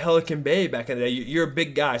in Pelican Bay back in the day. You're a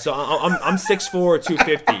big guy. So I'm 6'4",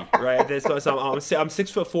 250, right? So I'm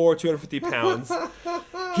 6'4", 250 pounds.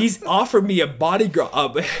 He's offered me a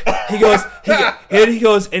bodyguard. He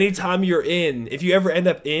goes, anytime you're in, if you ever end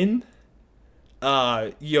up in. Tell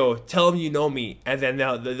them you know me, and then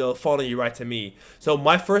they'll follow you right to me. So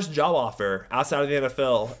my first job offer outside of the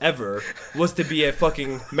NFL ever was to be a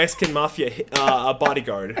fucking Mexican mafia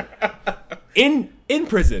bodyguard in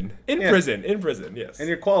prison, prison. Yes, and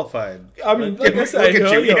you're qualified. I mean, like I said,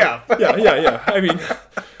 look at you, yeah. I mean,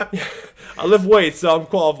 I lift weights, so I'm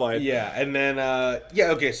qualified. Yeah, and then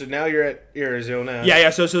okay. So now you're at Arizona. Yeah.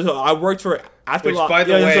 So I worked for. After law, by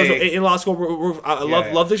the way, so in law school, I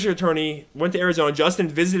love this attorney. Went to Arizona. Justin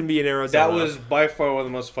visited me in Arizona. That was by far one of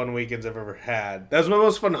the most fun weekends I've ever had. That was my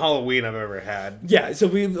most fun Halloween I've ever had. Yeah, so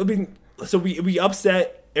we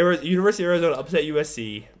upset University of Arizona, upset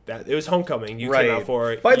USC. It was homecoming. You came out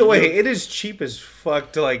for it. By the way, it is cheap as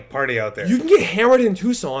fuck to like party out there. You can get hammered in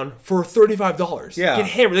Tucson for $35. Yeah, get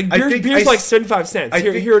hammered. Like beer's like 75 cents.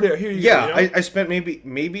 I spent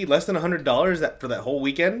maybe less than $100 for that whole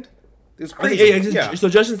weekend. It's crazy. So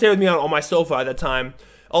Justin stayed with me on my sofa at that time.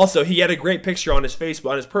 Also, he had a great picture on his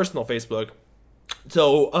Facebook, on his personal Facebook.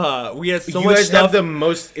 So we had so much stuff. You guys have the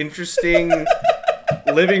most interesting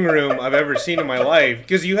living room I've ever seen in my life,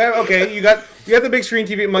 because you have the big screen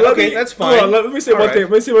TV. I'm like, that's fine. Let me say one thing.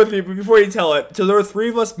 Let me say one thing before you tell it. So there were 3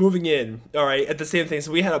 of us moving in. All right, at the same thing.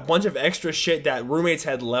 So we had a bunch of extra shit that roommates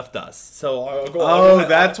had left us. So I'll go.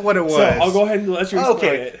 That's what it was. So I'll go ahead and let you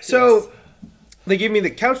explain it. So. Yes. They gave me the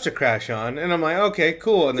couch to crash on, and I'm like, okay,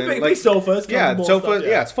 cool. And then big sofa,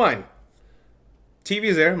 it's fine.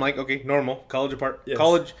 TV's there. I'm like, okay, normal college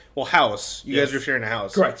house. You guys are sharing a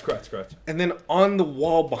house. Correct. And then on the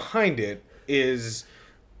wall behind it is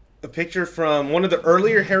a picture from one of the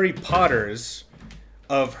earlier Harry Potters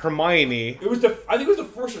of Hermione. I think it was the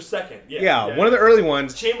first or second. Yeah, one of the early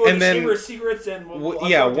ones. Chamber of Secrets and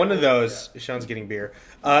one of those. Yeah. Sean's getting beer.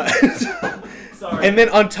 Sorry. And then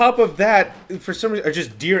on top of that, for some reason, are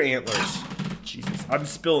just deer antlers. Jesus, I'm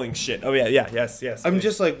spilling shit. Oh yeah, yes. I'm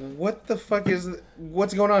just like, what the fuck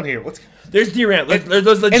what's going on here? There's deer antlers.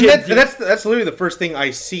 There's legit. And that's literally the first thing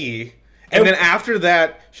I see. And then after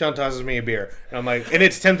that, Sean tosses me a beer. And I'm like, and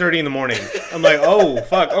it's 10:30 in the morning. I'm like, oh,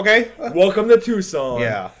 fuck, okay. Welcome to Tucson.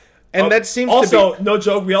 Yeah. And that seems also, to be... no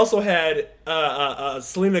joke, we also had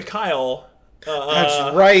Selena Kyle.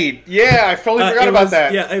 That's right. Yeah, I totally forgot about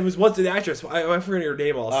that. Yeah, it was what's the actress? I forget her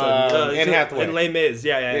name all of a sudden. Anne Hathaway. And Les Mis.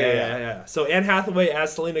 Yeah. So Anne Hathaway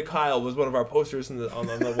as Selena Kyle was one of our posters on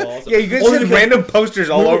the walls. Yeah, you guys had random posters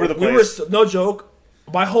all over the place. We were no joke.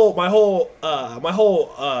 My whole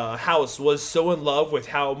house was so in love with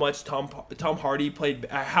how much Tom Hardy played,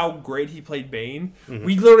 how great he played Bane. Mm-hmm.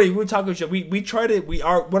 We were talking shit. We tried to.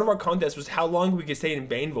 One of our contests was how long we could stay in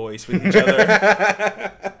Bane voice with each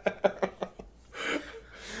other.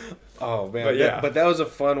 Oh man, but that was a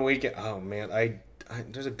fun weekend. Oh man, I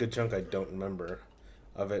there's a good chunk I don't remember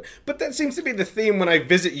of it. But that seems to be the theme when I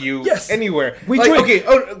visit you anywhere. Okay,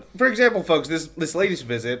 for example, folks, this latest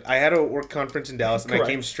visit, I had a work conference in Dallas and I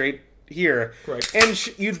came straight here. Correct.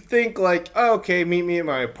 And you'd think like, oh, okay, meet me at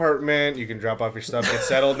my apartment. You can drop off your stuff, get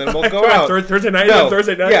settled, and we'll go out. Thursday night.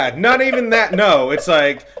 Yeah, not even that. No, it's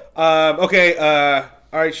like, okay,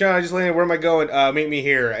 all right, Sean, I just landed. Where am I going? Meet me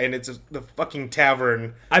here. And it's the fucking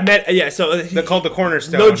tavern. So they're called the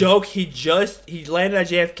Cornerstone. No joke. He landed at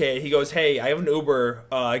JFK. He goes, hey, I have an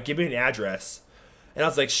Uber. Give me an address. And I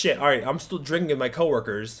was like, shit, all right, I'm still drinking with my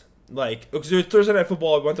coworkers. Like, because it was Thursday Night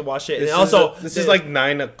Football. I went to watch it. This is like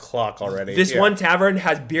 9 o'clock already. This one tavern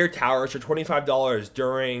has beer towers for $25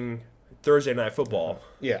 during Thursday Night Football.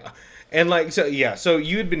 Yeah. And like, so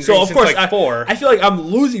you'd been drinking since like 4. I feel like I'm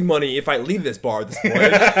losing money if I leave this bar at this point.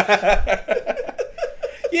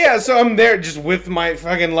 Yeah, so I'm there just with my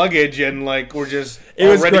fucking luggage and like we're just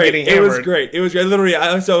already getting hammered. It was great. Literally,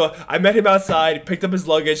 I met him outside, picked up his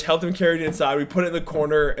luggage, helped him carry it inside. We put it in the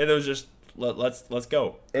corner, and it was just let's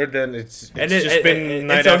go. And then it's just been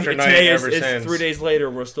night after night ever since. 3 days later,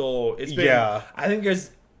 we're still. It's been. Yeah. I think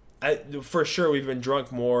for sure we've been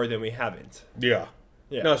drunk more than we haven't. Yeah.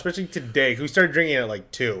 Yeah. No, especially today. We started drinking at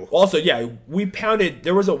like 2. Also, we pounded.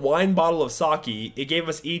 There was a wine bottle of sake. It gave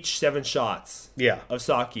us each 7 shots. Yeah. Of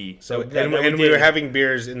sake. So we were having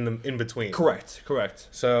beers in between. Correct.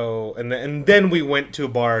 So and then we went to a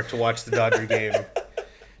bar to watch the Dodger game.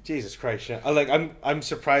 Jesus Christ! I'm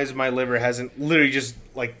surprised my liver hasn't literally just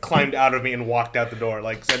like climbed out of me and walked out the door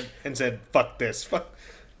said fuck this. Fuck.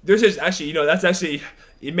 There's just actually that's actually.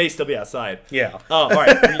 It may still be outside. Yeah. Oh, all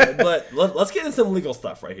right. But let's get into some legal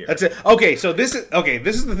stuff right here. That's it. Okay, so this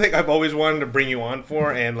is the thing I've always wanted to bring you on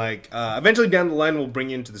for, and like eventually down the line we'll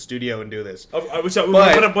bring you into the studio and do this.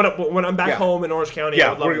 When I'm back home in Orange County,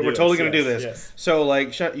 we're totally gonna do this. Yes. So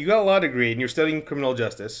like, Sean, you got a law degree and you're studying criminal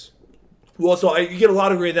justice. Well, so you get a law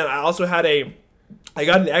degree. Then I also had I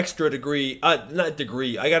got an extra degree, I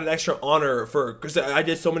got an extra honor because I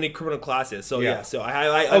did so many criminal classes. So so I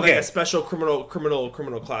like a special criminal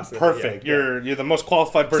class. Perfect. You're the most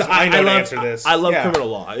qualified person I know to answer this. I love criminal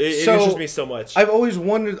law. It interests me so much. I've always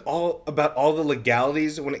wondered about all the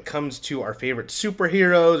legalities when it comes to our favorite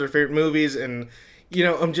superheroes or favorite movies, and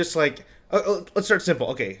I'm just like, let's start simple.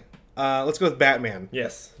 Okay, let's go with Batman.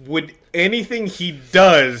 Yes. Would anything that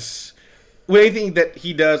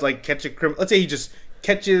he does like catch a criminal? Let's say he just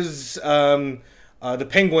catches the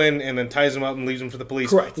Penguin and then ties him up and leaves him for the police.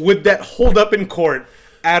 Correct. Would that hold up in court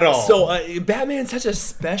at all? So Batman's such a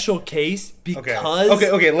special case because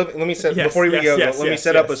okay. Let me set before we go. Let me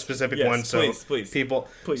set up a specific one. So please, people.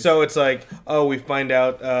 So it's like, we find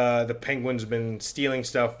out the Penguin's been stealing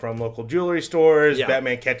stuff from local jewelry stores. Yeah.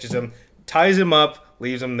 Batman catches him, ties him up,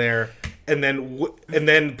 leaves him there. And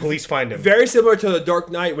then police find him. Very similar to the Dark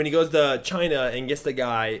Knight when he goes to China and gets the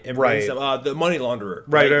guy and brings him, the money launderer.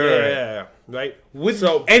 Right. Right. Would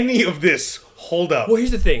any of this hold up? Well,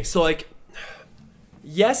 here's the thing. So like,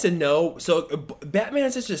 yes and no. So Batman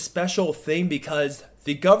is such a special thing because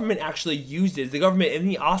the government actually uses the government in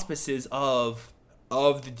the auspices of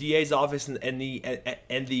the DA's office and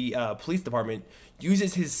the police department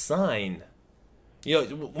uses his sign.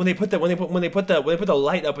 When they put the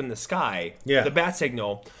light up in the sky, the bat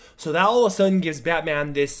signal, so that all of a sudden gives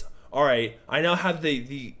Batman this. All right, I now have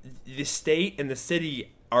the state and the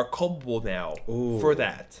city are culpable now for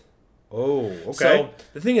that. Oh, okay. So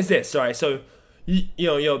the thing is this. Sorry, so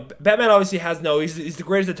Batman obviously has he's the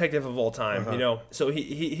greatest detective of all time. Uh-huh. So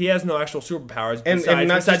he has no actual superpowers. And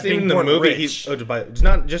not just in the movie. It's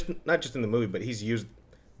not just in the movie, but he's used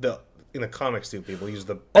in the comics too, people use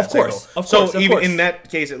the of course. Even in that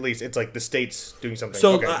case, at least it's like the state's doing something.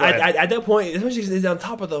 So at that point, especially it's on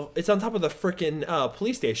top of the freaking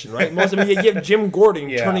police station, right? Most of it, you have Jim Gordon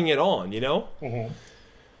turning it on, Mm-hmm.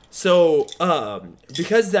 So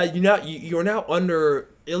because that you're now under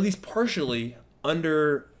at least partially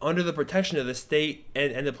under the protection of the state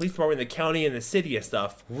and the police department, the county, and the city and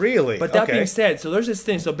stuff. Really? But that being said, so there's this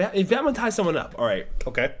thing. So if Batman ties someone up, all right.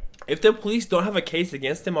 Okay. If the police don't have a case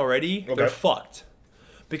against him already, they're fucked.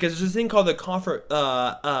 Because there's this thing called at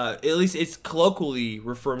least it's colloquially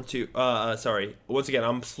referred to. Sorry, once again,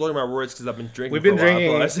 I'm slurring my words because I've been drinking. We've been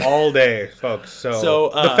drinking all day, folks. So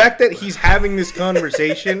the fact that he's having this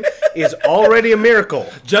conversation is already a miracle.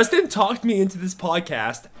 Justin talked me into this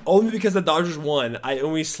podcast only because the Dodgers won.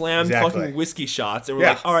 And we slammed fucking whiskey shots, and we're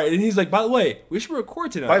like, all right. And he's like, by the way, we should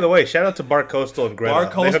record tonight. By the way, shout out to Bar Coastal and Greta.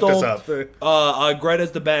 They hooked us up.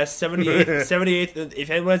 Greta's the best. 78th. If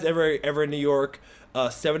anyone's ever in New York.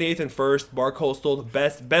 78th and 1st, Bar Coastal,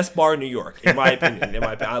 the best bar in New York, in my opinion.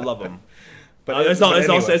 I love them. But it's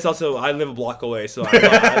also I live a block away, so I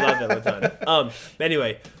love them a ton. But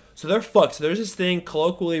anyway, so they're fucked. So there's this thing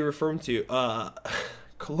colloquially referred to,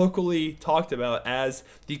 colloquially talked about as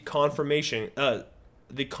the confrontation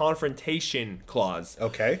clause.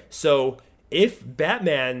 Okay. So if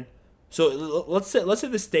Batman. So let's say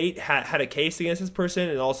the state had a case against this person,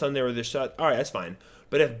 and all of a sudden they were just shot. All right, that's fine.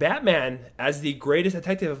 But if Batman, as the greatest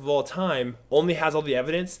detective of all time, only has all the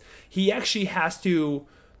evidence, he actually has to,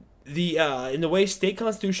 in the way state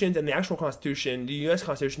constitutions and the actual constitution, the U.S.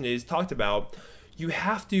 Constitution is talked about, you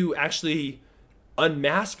have to actually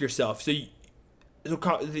unmask yourself. So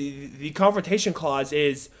the confrontation clause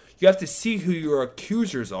is you have to see who your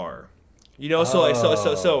accusers are. You know, so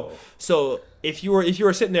if you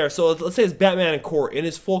were sitting there, so let's say it's Batman in court in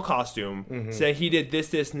his full costume, saying he did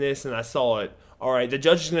this, and this, and I saw it. All right, the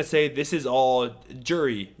judge is going to say this is all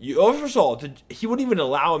jury. First of all, he wouldn't even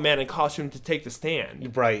allow a man in costume to take the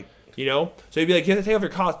stand. Right. You know? So he'd be like, you have to take off your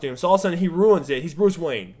costume. So all of a sudden he ruins it. He's Bruce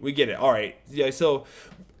Wayne. We get it. All right. Yeah, so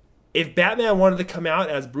if Batman wanted to come out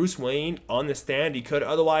as Bruce Wayne on the stand, he could.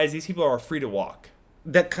 Otherwise, these people are free to walk.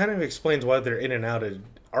 That kind of explains why they're in and out of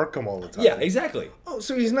Arkham all the time. Yeah, exactly. Oh,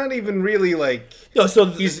 so he's not even really like... No, so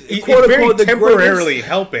he's very temporarily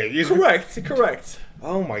helping. Correct.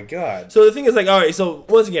 Oh my god. So the thing is like, all right, so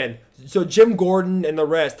once again, so Jim Gordon and the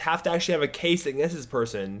rest have to actually have a case against this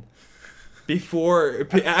person before...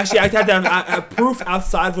 Actually, I have to have a proof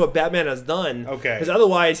outside of what Batman has done. Okay. Because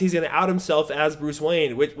otherwise, he's going to out himself as Bruce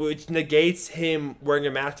Wayne, which negates him wearing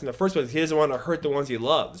a mask in the first place. He doesn't want to hurt the ones he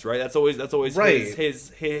loves, right? That's always right.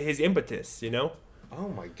 his impetus, you know? Oh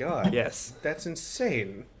my god. Yes. That's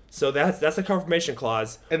insane. So that's a confirmation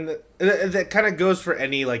clause, and that kind of goes for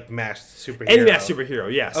any like masked superhero. Any masked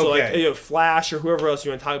superhero, yeah. So like Flash or whoever else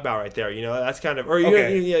you want to talk about right there. You know, that's kind of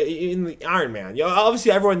in the Iron Man. You know,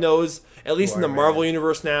 obviously everyone knows at least in the Marvel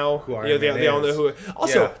universe now. Who Iron Man they all know who.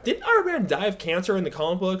 Also, didn't Iron Man die of cancer in the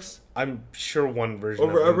comic books? I'm sure one version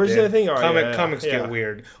of original thing. All right, comics get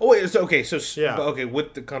weird. Oh wait, so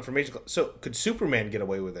with the confirmation, so could Superman get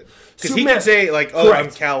away with it? Because he could say like, "Oh, correct.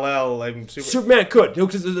 I'm Kal-El. I'm Superman could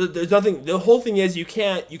because there's nothing. The whole thing is you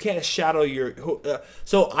can't shadow your.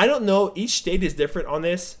 So I don't know. Each state is different on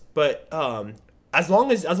this, but as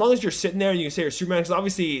long as you're sitting there and you can say you're Superman, because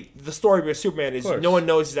obviously the story with Superman is no one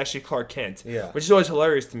knows he's actually Clark Kent. Yeah, which is always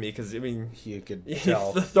hilarious to me because I mean you could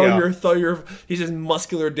tell. He's this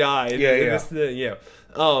muscular guy.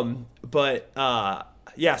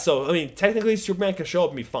 So I mean technically Superman can show up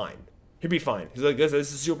and be fine. He'd be fine. He's like, this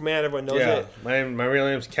is Superman. Everyone knows it. My real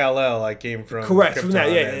name's Kal-El. I came from correct Krypton, from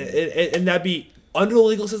that. Yeah, and that'd be under the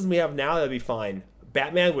legal system we have now. That'd be fine.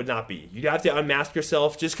 Batman would not be. You'd have to unmask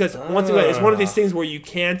yourself just because, once again, it's one of these things where you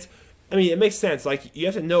can't... I mean, it makes sense. Like, you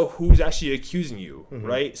have to know who's actually accusing you,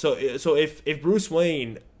 right? So if Bruce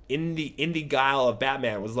Wayne, in the guile of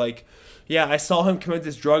Batman, was like, yeah, I saw him commit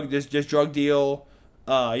this drug deal,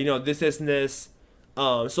 this, and this.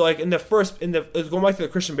 So, like, going back to the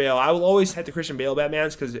Christian Bale, I will always hate the Christian Bale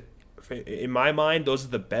Batmans because... in my mind, those are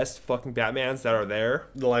the best fucking Batmans that are there.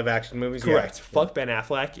 The live action movies, correct. Yeah. Fuck Ben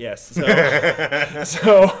Affleck, yes. The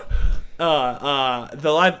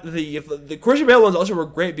Christian Bale ones also were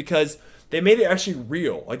great because they made it actually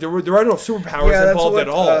real. Like there are no superpowers involved at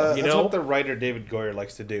all. You know, that's what the writer David Goyer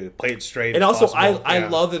likes to do. Play it straight. And also, I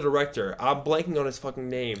love the director. I'm blanking on his fucking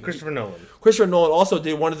name. Christopher Nolan. Christopher Nolan also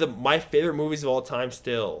did one of my favorite movies of all time.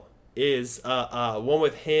 Still is one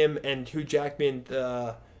with him and Hugh Jackman.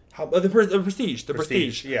 The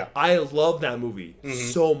Prestige. Yeah, I love that movie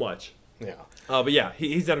so much. Yeah. But yeah,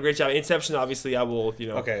 he's done a great job. Inception, obviously, I will.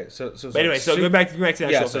 Okay, so but anyway, go back to the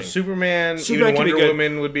actual thing. So Superman, even Wonder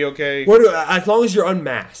Woman would be okay. As long as you're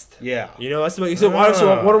unmasked. Yeah. You know, that's what. So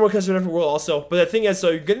Wonder Woman comes to a different world also. But the thing is, so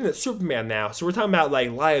you're getting at Superman now. So we're talking about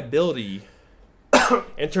like liability.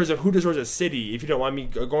 In terms of who deserves a city, if you don't mind me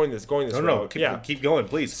going this road. Keep going,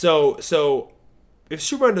 please. So if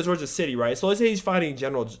Superman destroys a city, right? So let's say he's fighting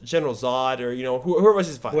General Zod or whoever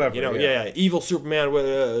he's fighting. Whoever, yeah, evil Superman.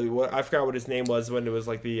 I forgot what his name was when it was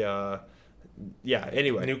like the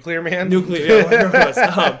Anyway, Nuclear Man. Whatever it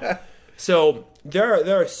was. So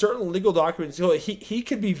there are certain legal documents. So he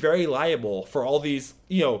could be very liable for all these.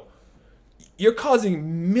 You're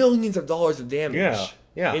causing millions of dollars of damage.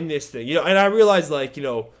 Yeah. In this thing, and I realize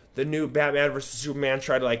the new Batman versus Superman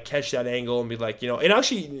tried to like catch that angle and be like, and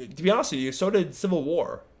actually, to be honest with you, so did Civil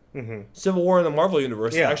War. Mm-hmm. Civil War in the Marvel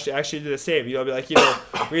universe actually did the same. Be like,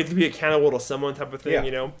 we have to be accountable to someone type of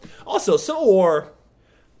thing. Also, Civil War,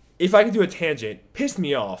 if I could do a tangent, pissed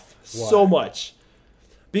me off so much.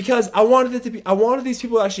 Because I wanted these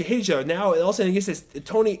people to actually hate each other. Now, all of a sudden,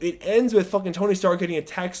 it ends with fucking Tony Stark getting a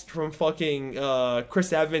text from fucking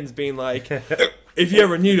Chris Evans being like, if you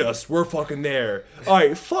ever need us, we're fucking there. All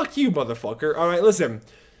right, fuck you, motherfucker. All right, listen.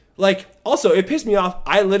 Like, also, it pissed me off.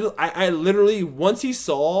 I literally, once he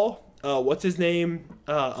saw, what's his name,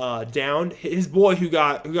 downed, his boy who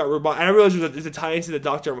got robot, and I realized there's a tie into the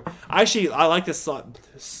Doctor. I like this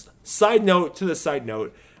side note to the side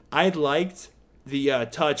note. I liked the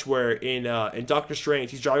touch where in Doctor Strange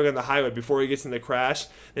he's driving on the highway before he gets in the crash.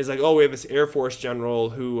 And it's like, oh, we have this Air Force general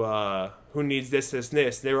who needs this.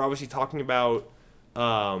 They were obviously talking about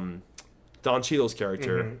Don Cheadle's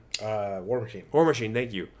character, War Machine. War Machine.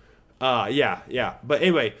 Thank you. Yeah. But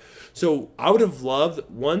anyway, so I would have loved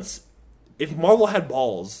if Marvel had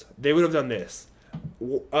balls, they would have done this.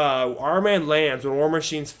 Our man lands when War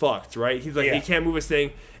Machine's fucked, right? He's like, he can't move his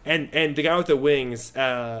thing. And the guy with the wings,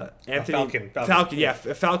 Anthony Falcon,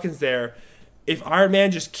 Falcon's there. If Iron Man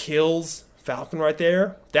just kills Falcon right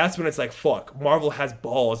there, that's when it's like, fuck, Marvel has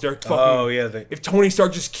balls. They're fucking. If Tony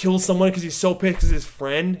Stark just kills someone because he's so pissed because his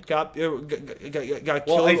friend got killed. I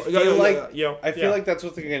feel like that's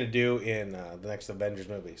what they're gonna do in the next Avengers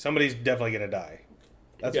movie. Somebody's definitely gonna die.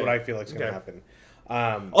 That's what I feel like is gonna happen.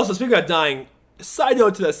 Also, speaking about dying. Side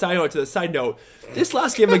note to the side note. This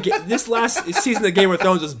last season of Game of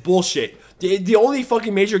Thrones was bullshit. The only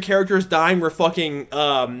fucking major characters dying were fucking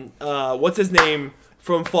what's his name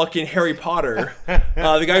from fucking Harry Potter,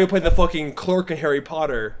 the guy who played the fucking clerk in Harry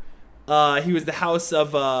Potter. He was the house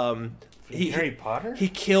of Harry Potter. He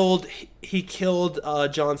killed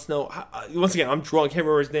Jon Snow. Once again, I'm drunk. Can't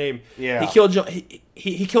remember his name. Yeah.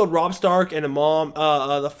 He killed Robb Stark and a mom.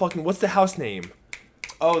 The fucking what's the house name?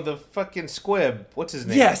 Oh, the fucking squib. What's his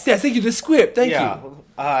name? Yes, thank you. The squib. Thank you.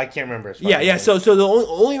 I can't remember his name. name. So the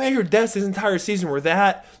only major deaths this entire season were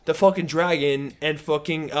that, the fucking dragon, and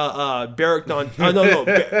fucking Beric.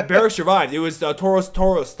 Beric survived. It was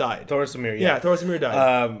Tauros died. Tauros Amir. Yeah, Tauros Amir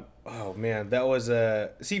died. Oh man, that was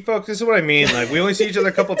See, folks, this is what I mean. Like, we only see each other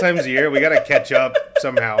a couple times a year. We gotta catch up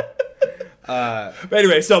somehow. But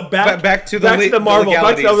anyway, so back to the Marvel,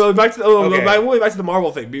 back to the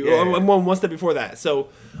Marvel thing. One step before that. So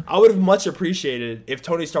I would have much appreciated if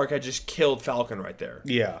Tony Stark had just killed Falcon right there.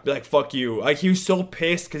 Yeah, be like, fuck you. Like, he was so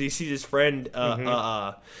pissed because he sees his friend.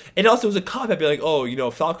 And also, it was a cop that'd be like,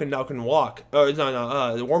 oh, Falcon now can walk.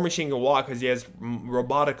 The War Machine can walk because he has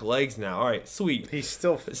robotic legs now. All right, sweet. He's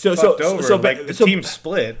still fucked over. So the team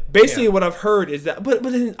split. Basically, what I've heard is that, but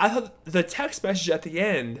then I thought the text message at the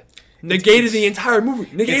end negated the entire movie.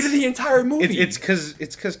 It's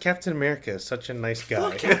because Captain America is such a nice guy.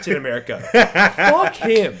 Fuck Captain America. Fuck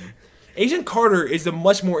him. Agent Carter is a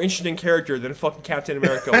much more interesting character than fucking Captain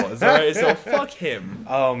America was. All right, so fuck him.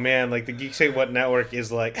 Oh man, like the Geek Say What Network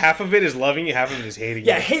is like half of it is loving you, half of it is hating you.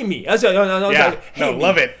 Yeah, hate me.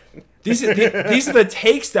 Love it. These are the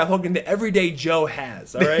takes that fucking the everyday Joe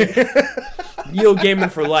has. All right, Neil Gaiman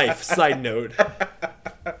for life. Side note.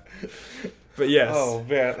 But yes. Oh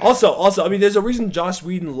man. Also, I mean, there's a reason Joss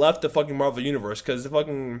Whedon left the fucking Marvel universe because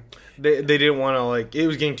they didn't want to it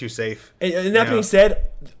was getting too safe. And that being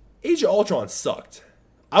said, Age of Ultron sucked.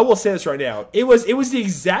 I will say this right now. It was the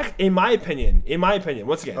exact, in my opinion.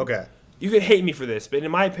 Once again, okay, you could hate me for this, but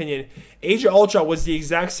in my opinion, Age of Ultron was the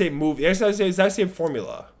exact same movie, the exact same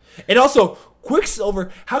formula, and also.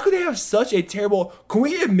 Quicksilver, how could they have such a terrible... Can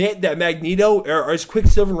we admit that Magneto or is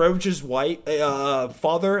Quicksilver and Red Witch's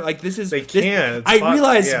father? Like, this is... They can't. I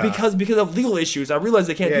realize because of legal issues, I realize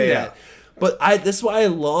they can't do that. But this is why I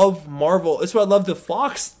love Marvel. This is why I love the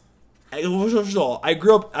Fox. First of all, I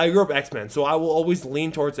grew up X-Men, so I will always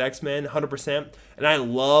lean towards X-Men 100%. And I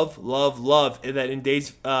love that in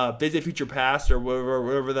Days of Future Past or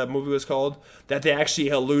whatever that movie was called, that they actually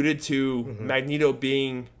alluded to Magneto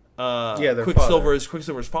being... Quicksilver's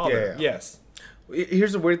father. Yeah. Yes.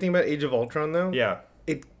 Here's the weird thing about Age of Ultron, though. Yeah.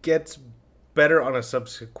 It gets better on a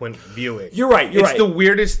subsequent viewing. You're right. It's the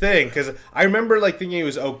weirdest thing because I remember thinking it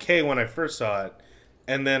was okay when I first saw it,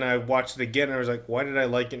 and then I watched it again, and I was like, why did I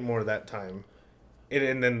like it more that time?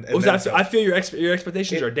 I feel your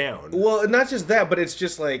expectations are down. Well, not just that, but it's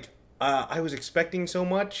just like I was expecting so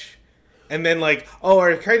much, and then like, oh,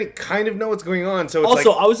 I kind of know what's going on, so it's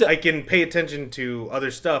also I can pay attention to other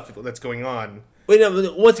stuff that's going on. Wait,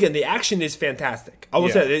 no, once again, the action is fantastic. I will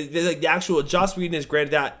say the actual Joss Whedon is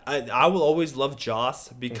granted that I will always love Joss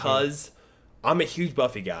because I'm a huge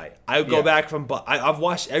Buffy guy. I go back from I've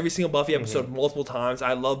watched every single Buffy episode multiple times.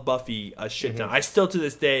 I love Buffy a shit ton. I still to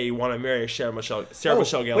this day want to marry Sarah Michelle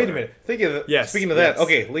Gellar. Wait a minute. Speaking of that,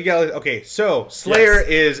 okay, legality. Okay, so Slayer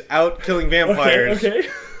is out killing vampires. Okay.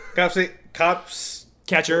 Cops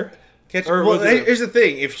Catcher. Well, here's the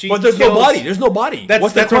thing: if she, but there's no body. There's no body. That's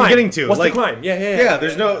what I'm getting to. What's the crime? Yeah.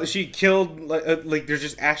 There's no. She killed like there's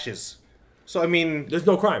just ashes. So I mean, there's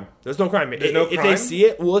no crime. There's no crime. If they see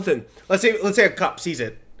it, well, listen. Let's say a cop sees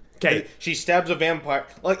it. Okay. She stabs a vampire.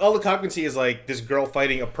 Like all the cop can see is like this girl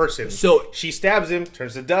fighting a person. So she stabs him,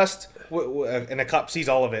 turns to dust, and a cop sees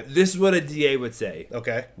all of it. This is what a DA would say.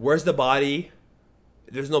 Okay. Where's the body?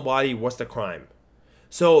 There's no body. What's the crime?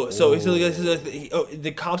 So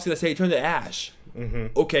the cop's gonna say turn to ash. Mm-hmm.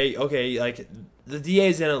 Okay. Like the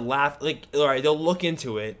DA's gonna laugh. Like, all right, they'll look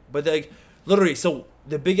into it, but like literally, so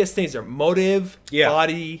the biggest things are motive,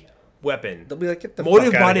 body, weapon. They'll be like, get the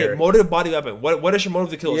motive, fuck body, out of here. motive, body, weapon. What is your motive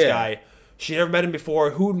to kill this guy? She never met him before.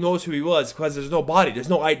 Who knows who he was? Because there's no body. There's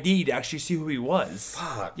no ID to actually see who he was.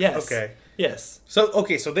 Fuck. Yes. Okay. Yes. So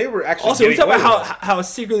they were actually also we talk about how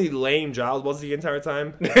secretly lame Giles was the entire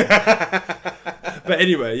time. But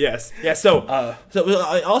anyway, yes, yeah. So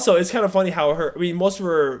also it's kind of funny how most of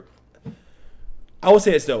her. I will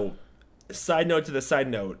say this though. Side note to the side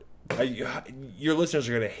note. Your listeners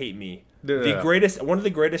are gonna hate me. One of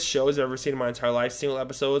the greatest shows I've ever seen in my entire life, single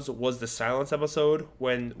episodes, was the Silence episode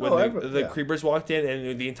when the creepers walked in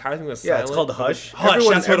and the entire thing was silent. Yeah, it's called Hush.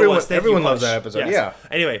 Everyone loves that episode. Yes. Yeah.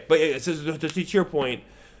 Anyway, but to your point,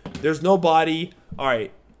 there's no body. All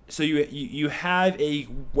right. So you have a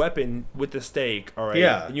weapon with the stake, all right?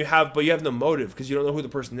 Yeah. And you have no motive because you don't know who the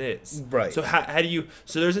person is. Right. So how do you?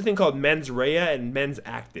 So there's a thing called mens rea and mens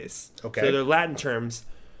actus. Okay. So they're Latin terms.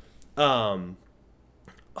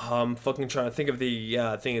 I'm fucking trying to think of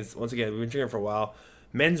the thing. Is once again, we've been drinking for a while.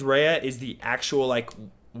 Mens rea is the actual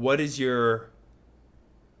why did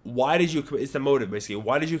you commit? It's the motive basically.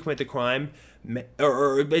 Why did you commit the crime?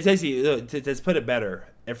 Or basically, let's put it better.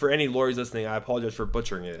 And for any lawyers listening, I apologize for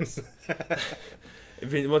butchering it.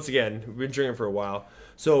 Once again, we've been drinking for a while.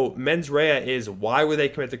 So mens rea is why would they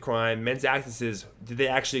commit the crime? Mens actus is did they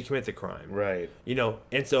actually commit the crime? Right.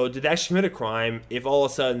 And so did they actually commit a crime? If all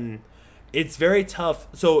of a sudden, it's very tough.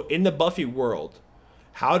 So in the Buffy world,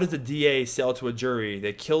 how does the DA sell to a jury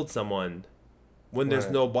they killed someone when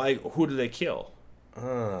there's no body? Who do they kill?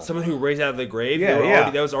 Someone who raised out of the grave?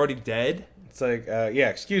 That was already dead? It's like,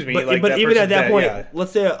 excuse me. But even at that point,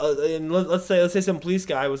 let's say some police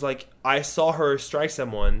guy was like, I saw her strike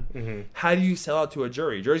someone. Mm-hmm. How do you sell out to a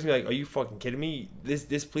jury? Jury's gonna be like, are you fucking kidding me?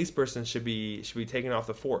 This police person should be taken off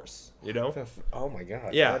the force. Oh my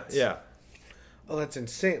god. Yeah. Oh, that's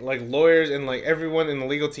insane! Like lawyers and like everyone in the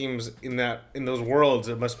legal teams in those worlds,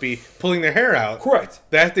 it must be pulling their hair out. Correct.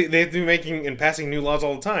 They have to be making and passing new laws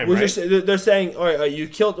all the time. They're saying, all right, you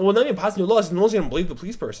killed. Well, not even passing new laws. No one's gonna believe the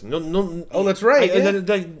police person. No. Oh, that's right.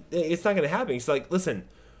 It's not gonna happen. It's like, listen,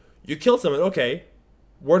 you killed someone. Okay,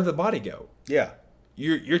 where did the body go? Yeah.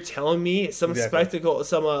 You're telling me some spectacle,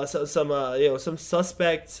 some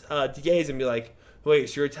suspect DAs and be like. Wait,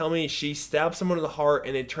 so you're telling me she stabbed someone in the heart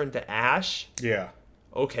and it turned to ash? Yeah.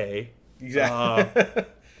 Okay. Exactly.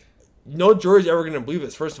 No jury's ever going to believe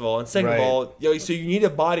this, first of all. And second of all, so you need a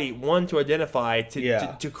body, one, to identify,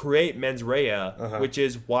 to create mens rea, which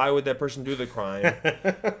is why would that person do the crime?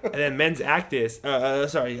 And then mens actus,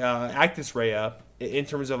 actus rea, in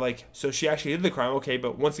terms of like, so she actually did the crime, okay,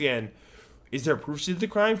 but once again, is there proof she did the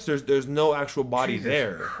crime? Because there's no actual body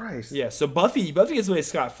there. Christ. Yeah, so Buffy gets away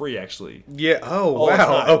scot-free, actually. Yeah, All the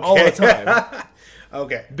time. All the time.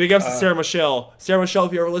 Okay. Big ups to Sarah Michelle. Sarah Michelle,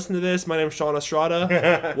 if you ever listen to this, my name's Sean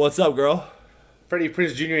Estrada. What's up, girl? Freddie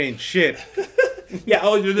Prinze Jr. ain't shit. Yeah,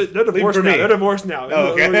 they're divorced now. They're divorced now.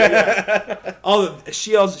 Oh, okay. Yeah.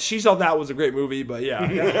 She Saw That was a great movie, but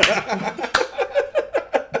yeah.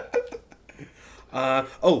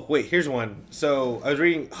 Wait, here's one. So I was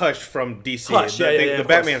reading Hush from DC. Hush, the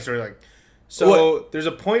Batman story. Like, so there's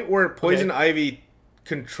a point where Poison Ivy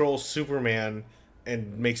controls Superman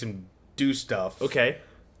and makes him do stuff. Okay.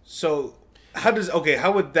 So how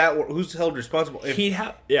would that work? Who's held responsible? So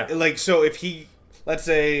if he, let's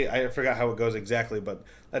say, I forgot how it goes exactly, but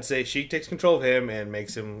let's say she takes control of him and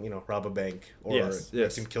makes him, rob a bank or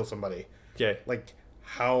makes him kill somebody. Okay. Like,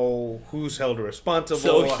 who's held responsible?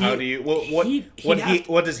 So How do you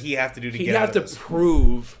what does he have to do to he'd get out have of to this?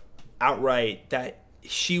 prove outright that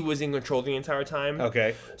she was in control the entire time.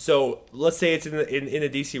 Okay. So let's say it's in the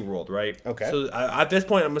DC world, right? Okay. So at this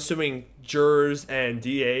point, I'm assuming jurors and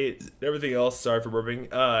DAs, everything else. Sorry for burping.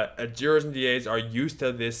 Jurors and DAs are used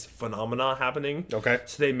to this phenomena happening. Okay.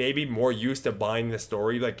 So they may be more used to buying the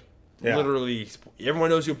story. Like Yeah. literally, everyone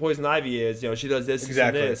knows who Poison Ivy is. You know, she does this,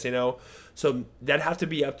 Exactly. and this. You know, so that'd have to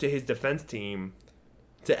be up to his defense team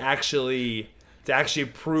to actually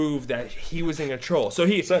prove that he was in control. So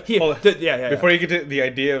hold on. yeah. Before you get to the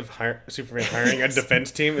idea of Superman hiring a defense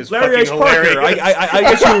team is Larry H. fucking Parker. hilarious. I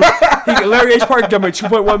get you. Larry H. Parker got me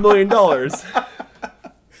 $2.1 million.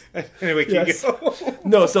 Anyway, keep Yes. going.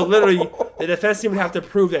 No, so literally, the defense team would have to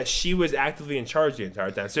prove that she was actively in charge the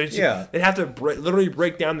entire time. So they'd have to literally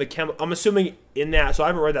break down the I'm assuming in that. So I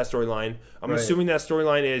haven't read that storyline. I'm assuming that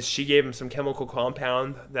storyline is she gave him some chemical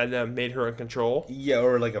compound that made her in control. Yeah,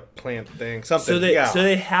 or like a plant thing, something. So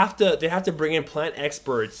they have to bring in plant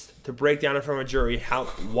experts to break down in front of a jury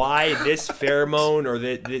why this pheromone or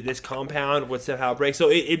this compound would somehow break. So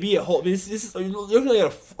it'd be a whole. This is you're looking at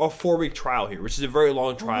a 4-week trial here, which is a very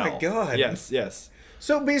long trial. Oh my god! Yes.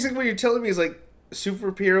 So basically, what you're telling me is like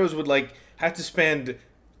superheroes would like have to spend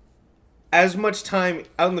as much time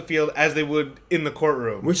out in the field as they would in the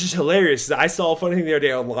courtroom. Which is hilarious. I saw a funny thing the other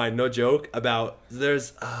day online, no joke, about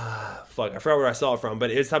I forgot where I saw it from, but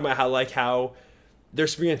it was talking about how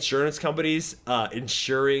there's been insurance companies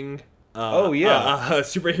insuring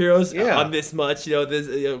superheroes on this much,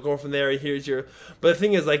 going from there. Here's your, but the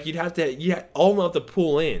thing is, like, you all have to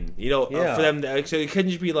pull in, for them to, so it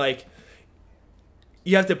couldn't just be like,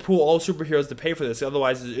 you have to pool all superheroes to pay for this,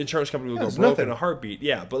 otherwise the insurance company will go broke in a heartbeat.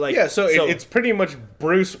 Yeah, but like it's pretty much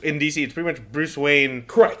Bruce in DC. It's pretty much Bruce Wayne,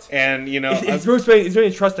 correct? And it's Bruce Wayne. It's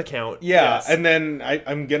Wayne's trust account. Yeah, yes. And then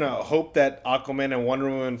I'm gonna hope that Aquaman and Wonder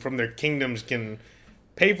Woman from their kingdoms can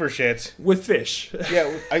pay for shit with fish.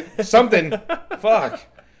 Yeah, something. Fuck.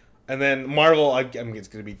 And then Marvel, I mean, it's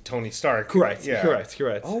going to be Tony Stark. Correct. Yeah. Correct.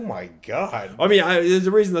 Oh my god. I mean, there's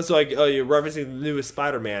a reason that's like you're referencing the newest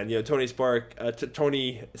Spider-Man. Tony Stark, paying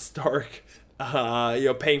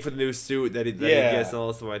for the new suit that he gets and all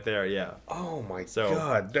this stuff right there. Yeah. Oh my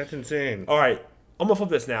god, that's insane. All right, I'm gonna flip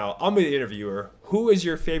this now. I'm the interviewer. Who is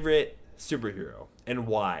your favorite superhero and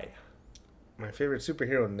why? My favorite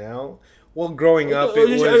superhero now. Well, growing up, it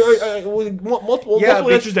was multiple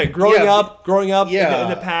answers. Then growing up, in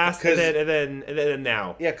the past, and then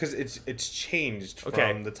now. Yeah, because it's changed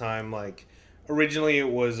from the time. Like originally, it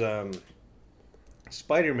was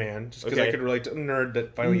Spider-Man, just because I could relate to a nerd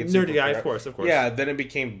that finally gets nerdy guy, of course. Yeah, then it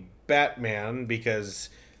became Batman because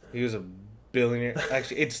he was a billionaire.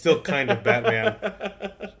 Actually, it's still kind of Batman.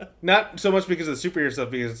 Not so much because of the superhero stuff,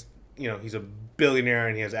 because he's a billionaire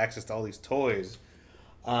and he has access to all these toys.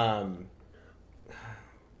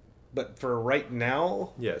 But for right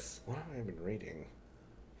now, yes. What have I been reading?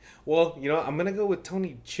 Well, I'm gonna go with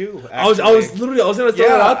Tony Chu. Actually. I was gonna throw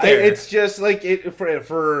it out there. It's just like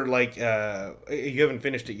for like you haven't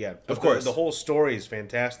finished it yet. Of course, the whole story is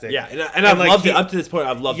fantastic. Yeah, and I've loved it up to this point.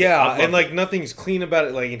 I've loved it. Yeah, and like nothing's clean about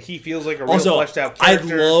it. Like, and he feels like a real fleshed out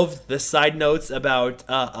character. I loved the side notes about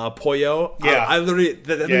Pollo. Yeah, I literally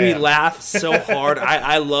that made me laugh so hard.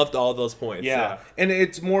 I loved all those points. Yeah, and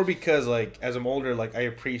it's more because like as I'm older, like I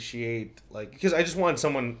appreciate because I just wanted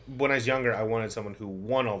someone when I was younger. I wanted someone who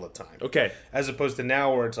won all the time. Okay. As opposed to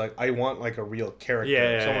now where it's like I want like a real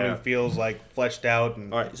character. Someone who feels like fleshed out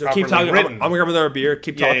and all right, so keep talking. I'm gonna grab another beer.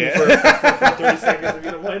 Keep talking for 30 seconds if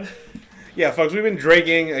you don't mind. Yeah, folks, we've been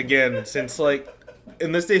drinking again since like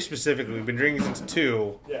in this day specifically, we've been drinking since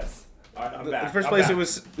 2. Yes. All right, I'm back. In the first place it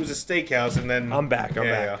was a steakhouse and then I'm back.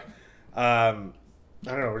 Yeah.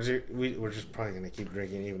 I don't know. We're just probably gonna keep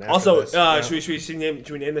drinking even after also, this. Should we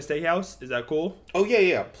name the steakhouse? Is that cool? Oh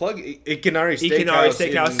yeah. Plug Ikanari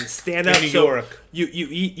Steakhouse. Stand up. In New York. You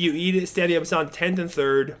eat it standing up. It's on 10th and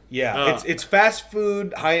 3rd. Yeah, it's fast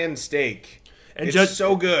food, high end steak. And it's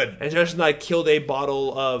so good. And just like killed a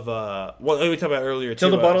bottle of what we talked about earlier.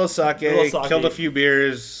 Killed a bottle of sake. Killed a few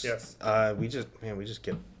beers. Yes. We just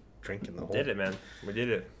get drinking the whole. Did it, man? We did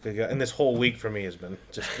it. And this whole week for me has been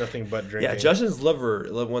just nothing but drinking. Yeah, Justin's liver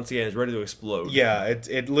once again is ready to explode. Yeah,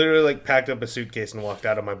 it literally like packed up a suitcase and walked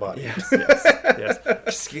out of my body. Yes.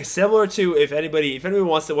 Similar to if anybody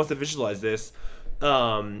wants to visualize this,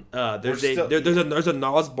 there's a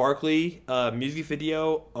Gnarls Barkley music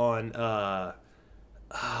video on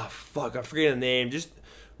I'm forgetting the name. Just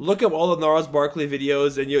look up all the Gnarls Barkley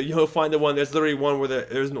videos, and you'll find the one. There's literally one where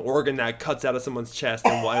there's an organ that cuts out of someone's chest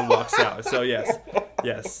and walks out. So yes,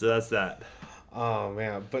 so that's that. Oh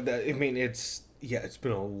man, but I mean, it's Yeah, it's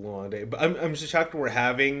been a long day, but I'm just shocked we're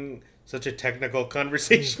having such a technical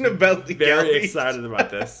conversation about legalities. Very excited about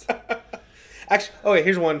this. Actually, oh wait,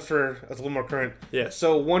 here's one for a little more current. Yes.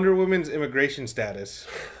 So Wonder Woman's immigration status,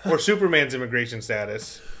 or Superman's immigration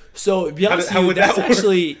status. So to be honest, how would that's that work?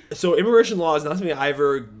 actually so immigration law is not something I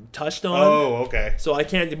ever touched on. Oh, okay. So I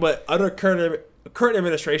can't. But other current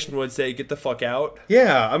administration would say get the fuck out.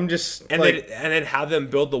 Yeah, I'm just And like, then have them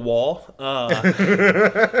build the wall.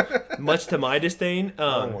 Much to my disdain.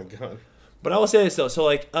 oh my god. But I will say this though. So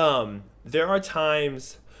like there are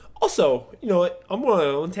times. Also, you know what? I'm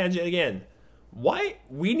going on tangent again. Why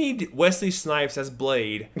we need Wesley Snipes as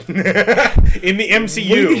Blade In the MCU.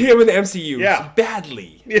 We need him in the MCU. Yeah.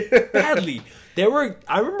 Badly. Badly.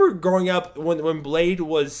 I remember growing up when Blade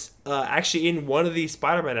was actually in one of these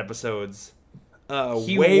Spider-Man episodes.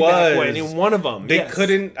 He way was. back when, in one of them. They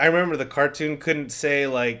couldn't. I remember the cartoon couldn't say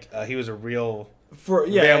like he was a real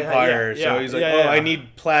vampire. So he's like, I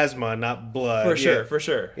need plasma, not blood. For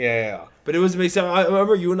sure. Yeah. But it was amazing. I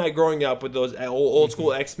remember you and I growing up with those old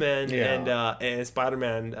school X-Men and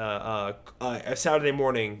Spider-Man Saturday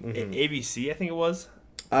morning ABC, I think it was.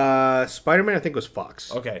 Spider-Man, I think, was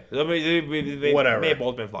Fox. Okay, they Whatever. may have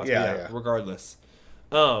both been Fox. Yeah. Regardless.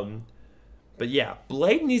 But yeah,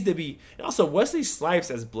 Blade needs to be. And also, Wesley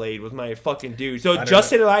Snipes as Blade was my fucking dude. So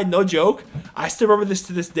Justin and I, no joke, I still remember this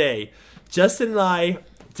to this day. Justin and I,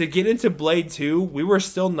 to get into Blade 2, we were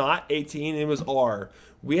still not 18. It was R.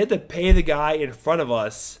 We had to pay the guy in front of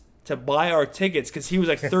us to buy our tickets because he was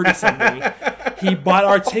like 30-something. He bought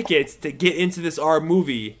our tickets to get into this R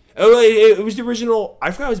movie. It was the original.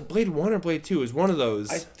 I forgot it was Blade 1 or Blade 2. It was one of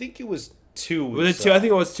those. I think it was 2. Was it 2? I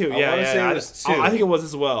think it was 2. I want to say it was 2. I think it was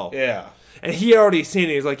as well. Yeah. And he had already seen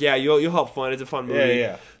it. He's like, "Yeah, you'll have fun. It's a fun movie."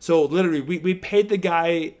 Yeah. So literally, we paid the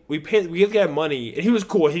guy. We gave the guy money, and he was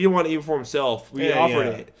cool. He didn't want to eat it for himself. We offered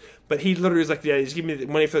it, but he literally was like, "Yeah, just give me the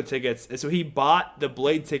money for the tickets." And so he bought the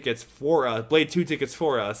Blade tickets for us, Blade 2 tickets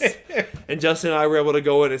for us. And Justin and I were able to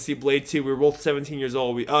go in and see Blade 2. We were both 17 years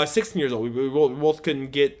old. 16 years old. We both couldn't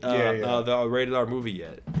get the rated R movie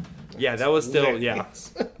yet. Yeah, that was still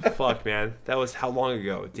Fuck, man, that was how long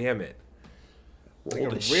ago? Damn it. We're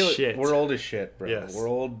old as shit. We're old as shit, bro. Yes. We're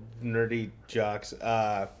old nerdy jocks.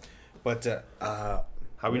 How we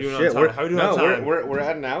doing shit, on time? How we doing on time? We're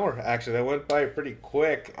at an hour. Actually, that went by pretty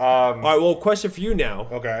quick. All right. Well, question for you now.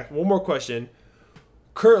 Okay. One more question.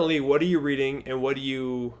 Currently, what are you reading, and what would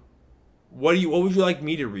you like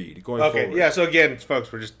me to read going forward? Okay. Yeah. So again,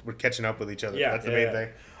 folks, we're catching up with each other. Yeah, That's the main thing.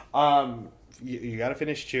 You got to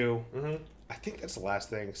finish Chew. Mm-hmm. I think that's the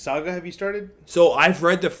last thing. Saga, have you started? So I've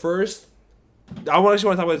read the first. I want to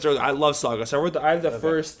talk about this earlier. I love Saga. So I have the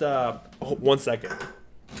first. 1 second.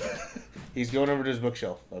 He's going over to his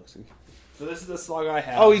bookshelf, folks. So this is the Saga I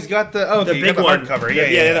have. Oh, he's got the big one. hardcover.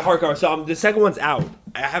 Yeah, the hardcover. So the second one's out.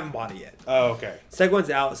 I haven't bought it yet. Oh, okay. Second one's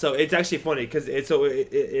out. So it's actually funny because it's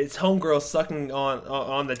homegirl sucking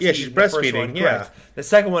on the teeth. Yeah, she's breastfeeding. Yeah. The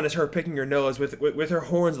second one is her picking her nose with her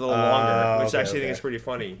horns a little longer, which I think is pretty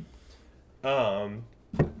funny.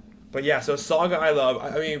 But yeah, so Saga I love.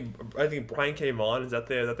 I think Brian K. Vaughan is that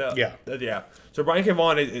the yeah. So Brian K.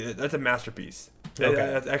 Vaughan that's a masterpiece. Okay.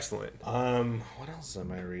 That's excellent. What else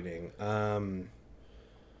am I reading?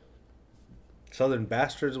 Southern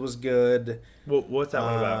Bastards was good. What's that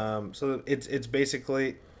one about? So it's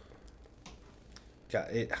basically. How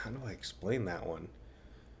do I explain that one?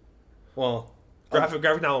 Well, graphic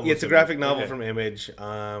novel. Yeah, it's a graphic novel from Image.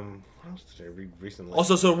 What else did I read recently?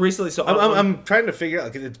 Also, so recently, I'm trying to figure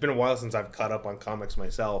out. Cause it's been a while since I've caught up on comics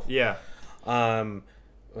myself. Yeah.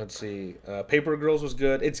 Let's see. Paper Girls was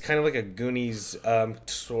good. It's kind of like a Goonies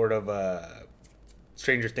sort of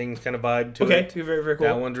Stranger Things kind of vibe to it. Okay, very, very cool.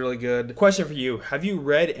 That one's really good. Question for you. Have you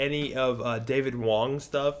read any of David Wong's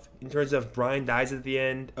stuff in terms of Brian dies at the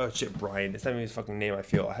end? Oh, shit, Brian. It's not even his fucking name, I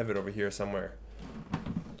feel. I have it over here somewhere.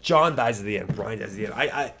 John dies at the end. Brian dies at the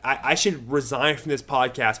end. I should resign from this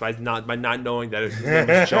podcast by not knowing that his name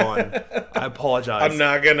is John. I apologize. I'm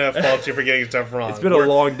not gonna fault you for getting stuff wrong. It's been a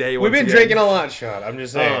long day. We've been drinking a lot, Sean. I'm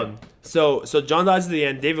just saying. So John dies at the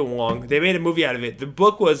end. David Wong. They made a movie out of it. The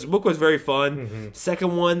book was very fun. Mm-hmm.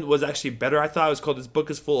 Second one was actually better. I thought it was called "This Book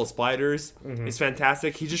Is Full of Spiders." Mm-hmm. It's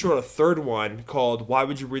fantastic. He just wrote a third one called "Why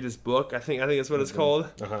Would You Read This Book?" I think that's what it's called.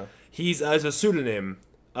 Uh-huh. He's it's a pseudonym.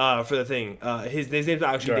 For the thing, his name's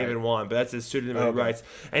not actually David Wong, but that's his pseudonym he writes.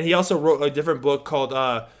 And he also wrote a different book called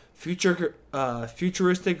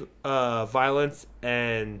Futuristic Violence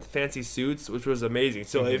and Fancy Suits, which was amazing.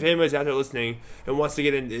 So if anybody's out there listening and wants to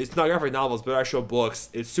get in, it's not graphic novels, but actual books.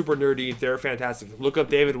 It's super nerdy. They're fantastic. Look up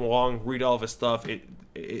David Wong, read all of his stuff.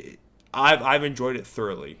 I've enjoyed it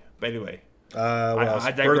thoroughly. But anyway, What else?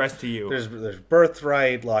 I digress to you. There's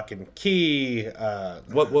Birthright, Lock and Key.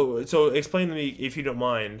 What? So explain to me if you don't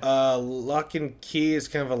mind. Lock and Key is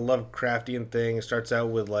kind of a Lovecraftian thing. It starts out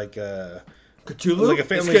with like Cthulhu, like a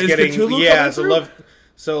family's getting so love.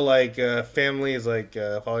 So like family is like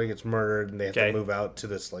father gets murdered and they have to move out to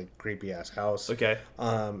this like creepy ass house. Okay.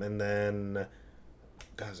 And then,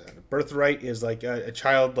 Birthright is like a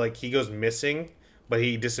child, like he goes missing. But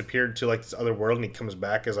he disappeared to like this other world, and he comes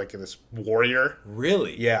back as like this warrior.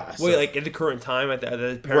 Really? Yeah. Wait, like in the current time,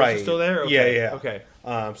 the parents are still there? Okay. Yeah. Okay.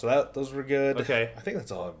 So those were good. Okay. I think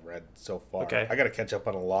that's all I've read so far. Okay. I got to catch up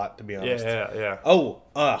on a lot, to be honest. Yeah. Oh,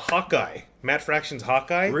 Hawkeye. Matt Fraction's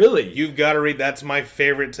Hawkeye. Really? You've got to read. That's my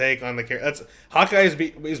favorite take on the character. Hawkeye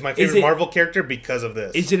is my favorite Marvel character because of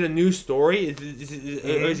this. Is it a new story?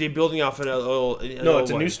 Is he building off No, it's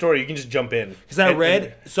a new story. You can just jump in. Because I've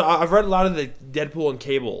read a lot of the Deadpool and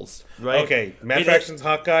Cables, right? Okay, Matt Fraction's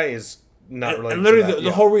Hawkeye is not related. And literally, to that.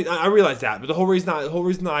 the whole reason I realized that, but the whole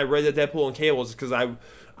reason I read the Deadpool and Cables is because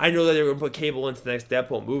I know that they're gonna put Cable into the next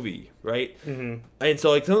Deadpool movie, right? Mm-hmm. And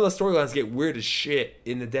so like some of the storylines get weird as shit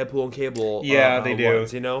in the Deadpool and Cable. Yeah, they do.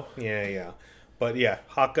 Ones, you know. Yeah. But yeah,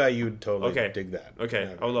 Hawkeye, you'd totally dig that.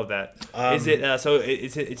 Okay, I would love that. Is it so?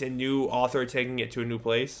 It's a new author taking it to a new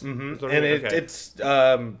place, and it's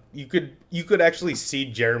you could actually see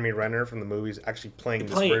Jeremy Renner from the movies actually playing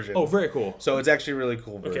this version. Oh, very cool. So it's actually a really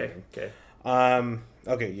cool version. Okay.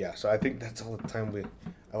 Okay. Yeah. So I think that's all the time we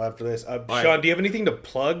allowed for this. Sean, do you have anything to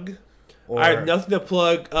plug? I have nothing to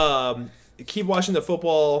plug. Keep watching the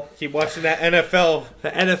football. Keep watching that NFL. The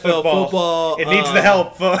NFL football. It needs the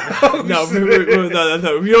help. No,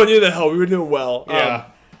 we don't need the help. We were doing well. Yeah.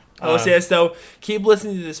 I will say this though: keep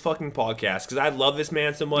listening to this fucking podcast because I love this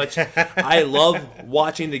man so much. I love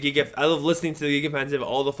watching the Geek. I love listening to the Geek Offensive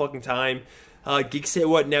all the fucking time. Geek Say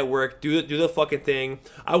What Network, do the fucking thing.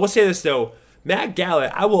 I will say this though, Matt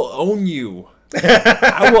Gallant, I will own you.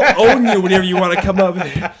 I will own you whenever you want to come up.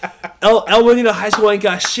 El Molino High School ain't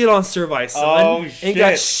got shit on Servite, son. Oh shit! Ain't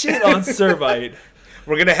got shit on Servite.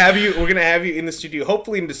 We're gonna have you in the studio,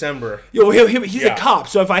 hopefully in December. Yo, he's a cop,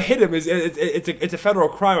 so if I hit him, it's a federal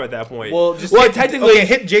crime at that point. Well, technically,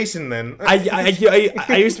 hit Jason then.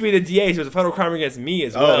 I used to be the DA, so it's a federal crime against me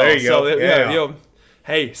as well. Oh, there you go. Yo,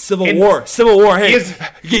 hey, Civil War. Hey,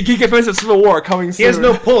 Geek Offensive Civil War coming soon. He has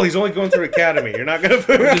no pull. He's only going through academy. You're not gonna.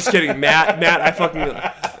 I'm just kidding, Matt,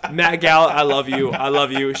 Matt Gallant, I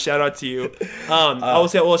love you. Shout out to you. I will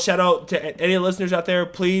say, shout out to any listeners out there.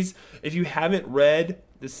 Please, if you haven't read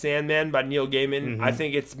The Sandman by Neil Gaiman, I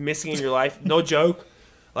think it's missing in your life. No joke.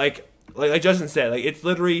 Like Justin said, like it's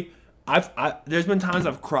literally. There's been times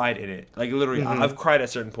I've cried in it. Like literally, I've cried at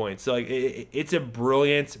certain points. So like, it's a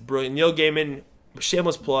brilliant Neil Gaiman.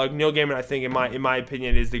 Shameless plug. Neil Gaiman, I think, in my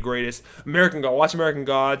opinion, is the greatest. American God. Watch American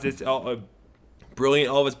Gods. It's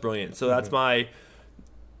brilliant. All of it's brilliant. So that's my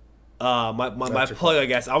plug, I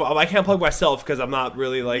guess. I can't plug myself because I'm not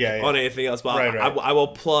really on anything else. But right. I will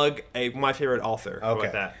plug my favorite author. Okay. How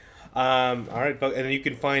about that? All right, and then you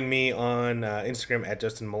can find me on Instagram at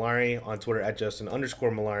Justin Malari, on Twitter at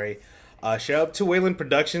Justin_Malari. Shout out to Wayland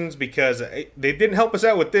Productions because they didn't help us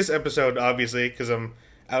out with this episode, obviously, because I'm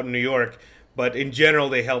out in New York. But in general,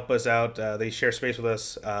 they help us out. They share space with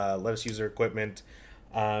us, let us use their equipment.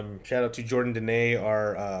 Shout out to Jordan Dene,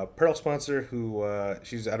 our apparel sponsor, who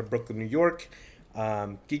she's out of Brooklyn, New York.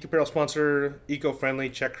 Geek apparel sponsor, eco-friendly.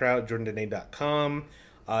 Check her out, jordandene.com.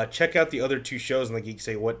 Check out the other two shows on the Geek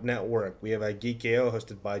Say What Network. We have a Geek AO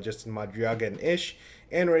hosted by Justin Madriaga and Ish,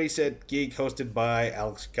 and Ready Set Geek hosted by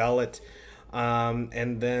Alex Gallant.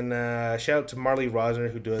 And then shout out to Marley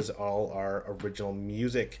Rosner, who does all our original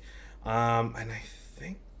music. And I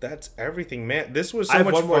think that's everything, man. This was so much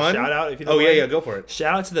fun. I have one more shout out. If you don't mind. Yeah, go for it.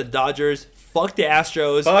 Shout out to the Dodgers. Fuck the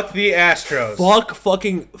Astros. Fuck the Astros.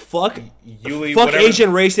 Fuck Asian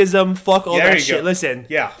racism. Fuck all that shit. Listen.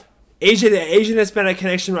 Yeah. Asian Hispanic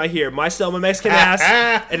connection right here. Myself, my Mexican ass,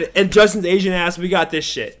 and Justin's Asian ass. We got this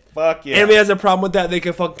shit. Fuck yeah. Anybody has a problem with that, they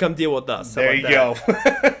can fucking come deal with us. There you go.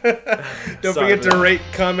 Don't forget to rate,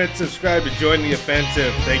 comment, subscribe, to join the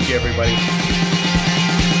offensive. Thank you, everybody.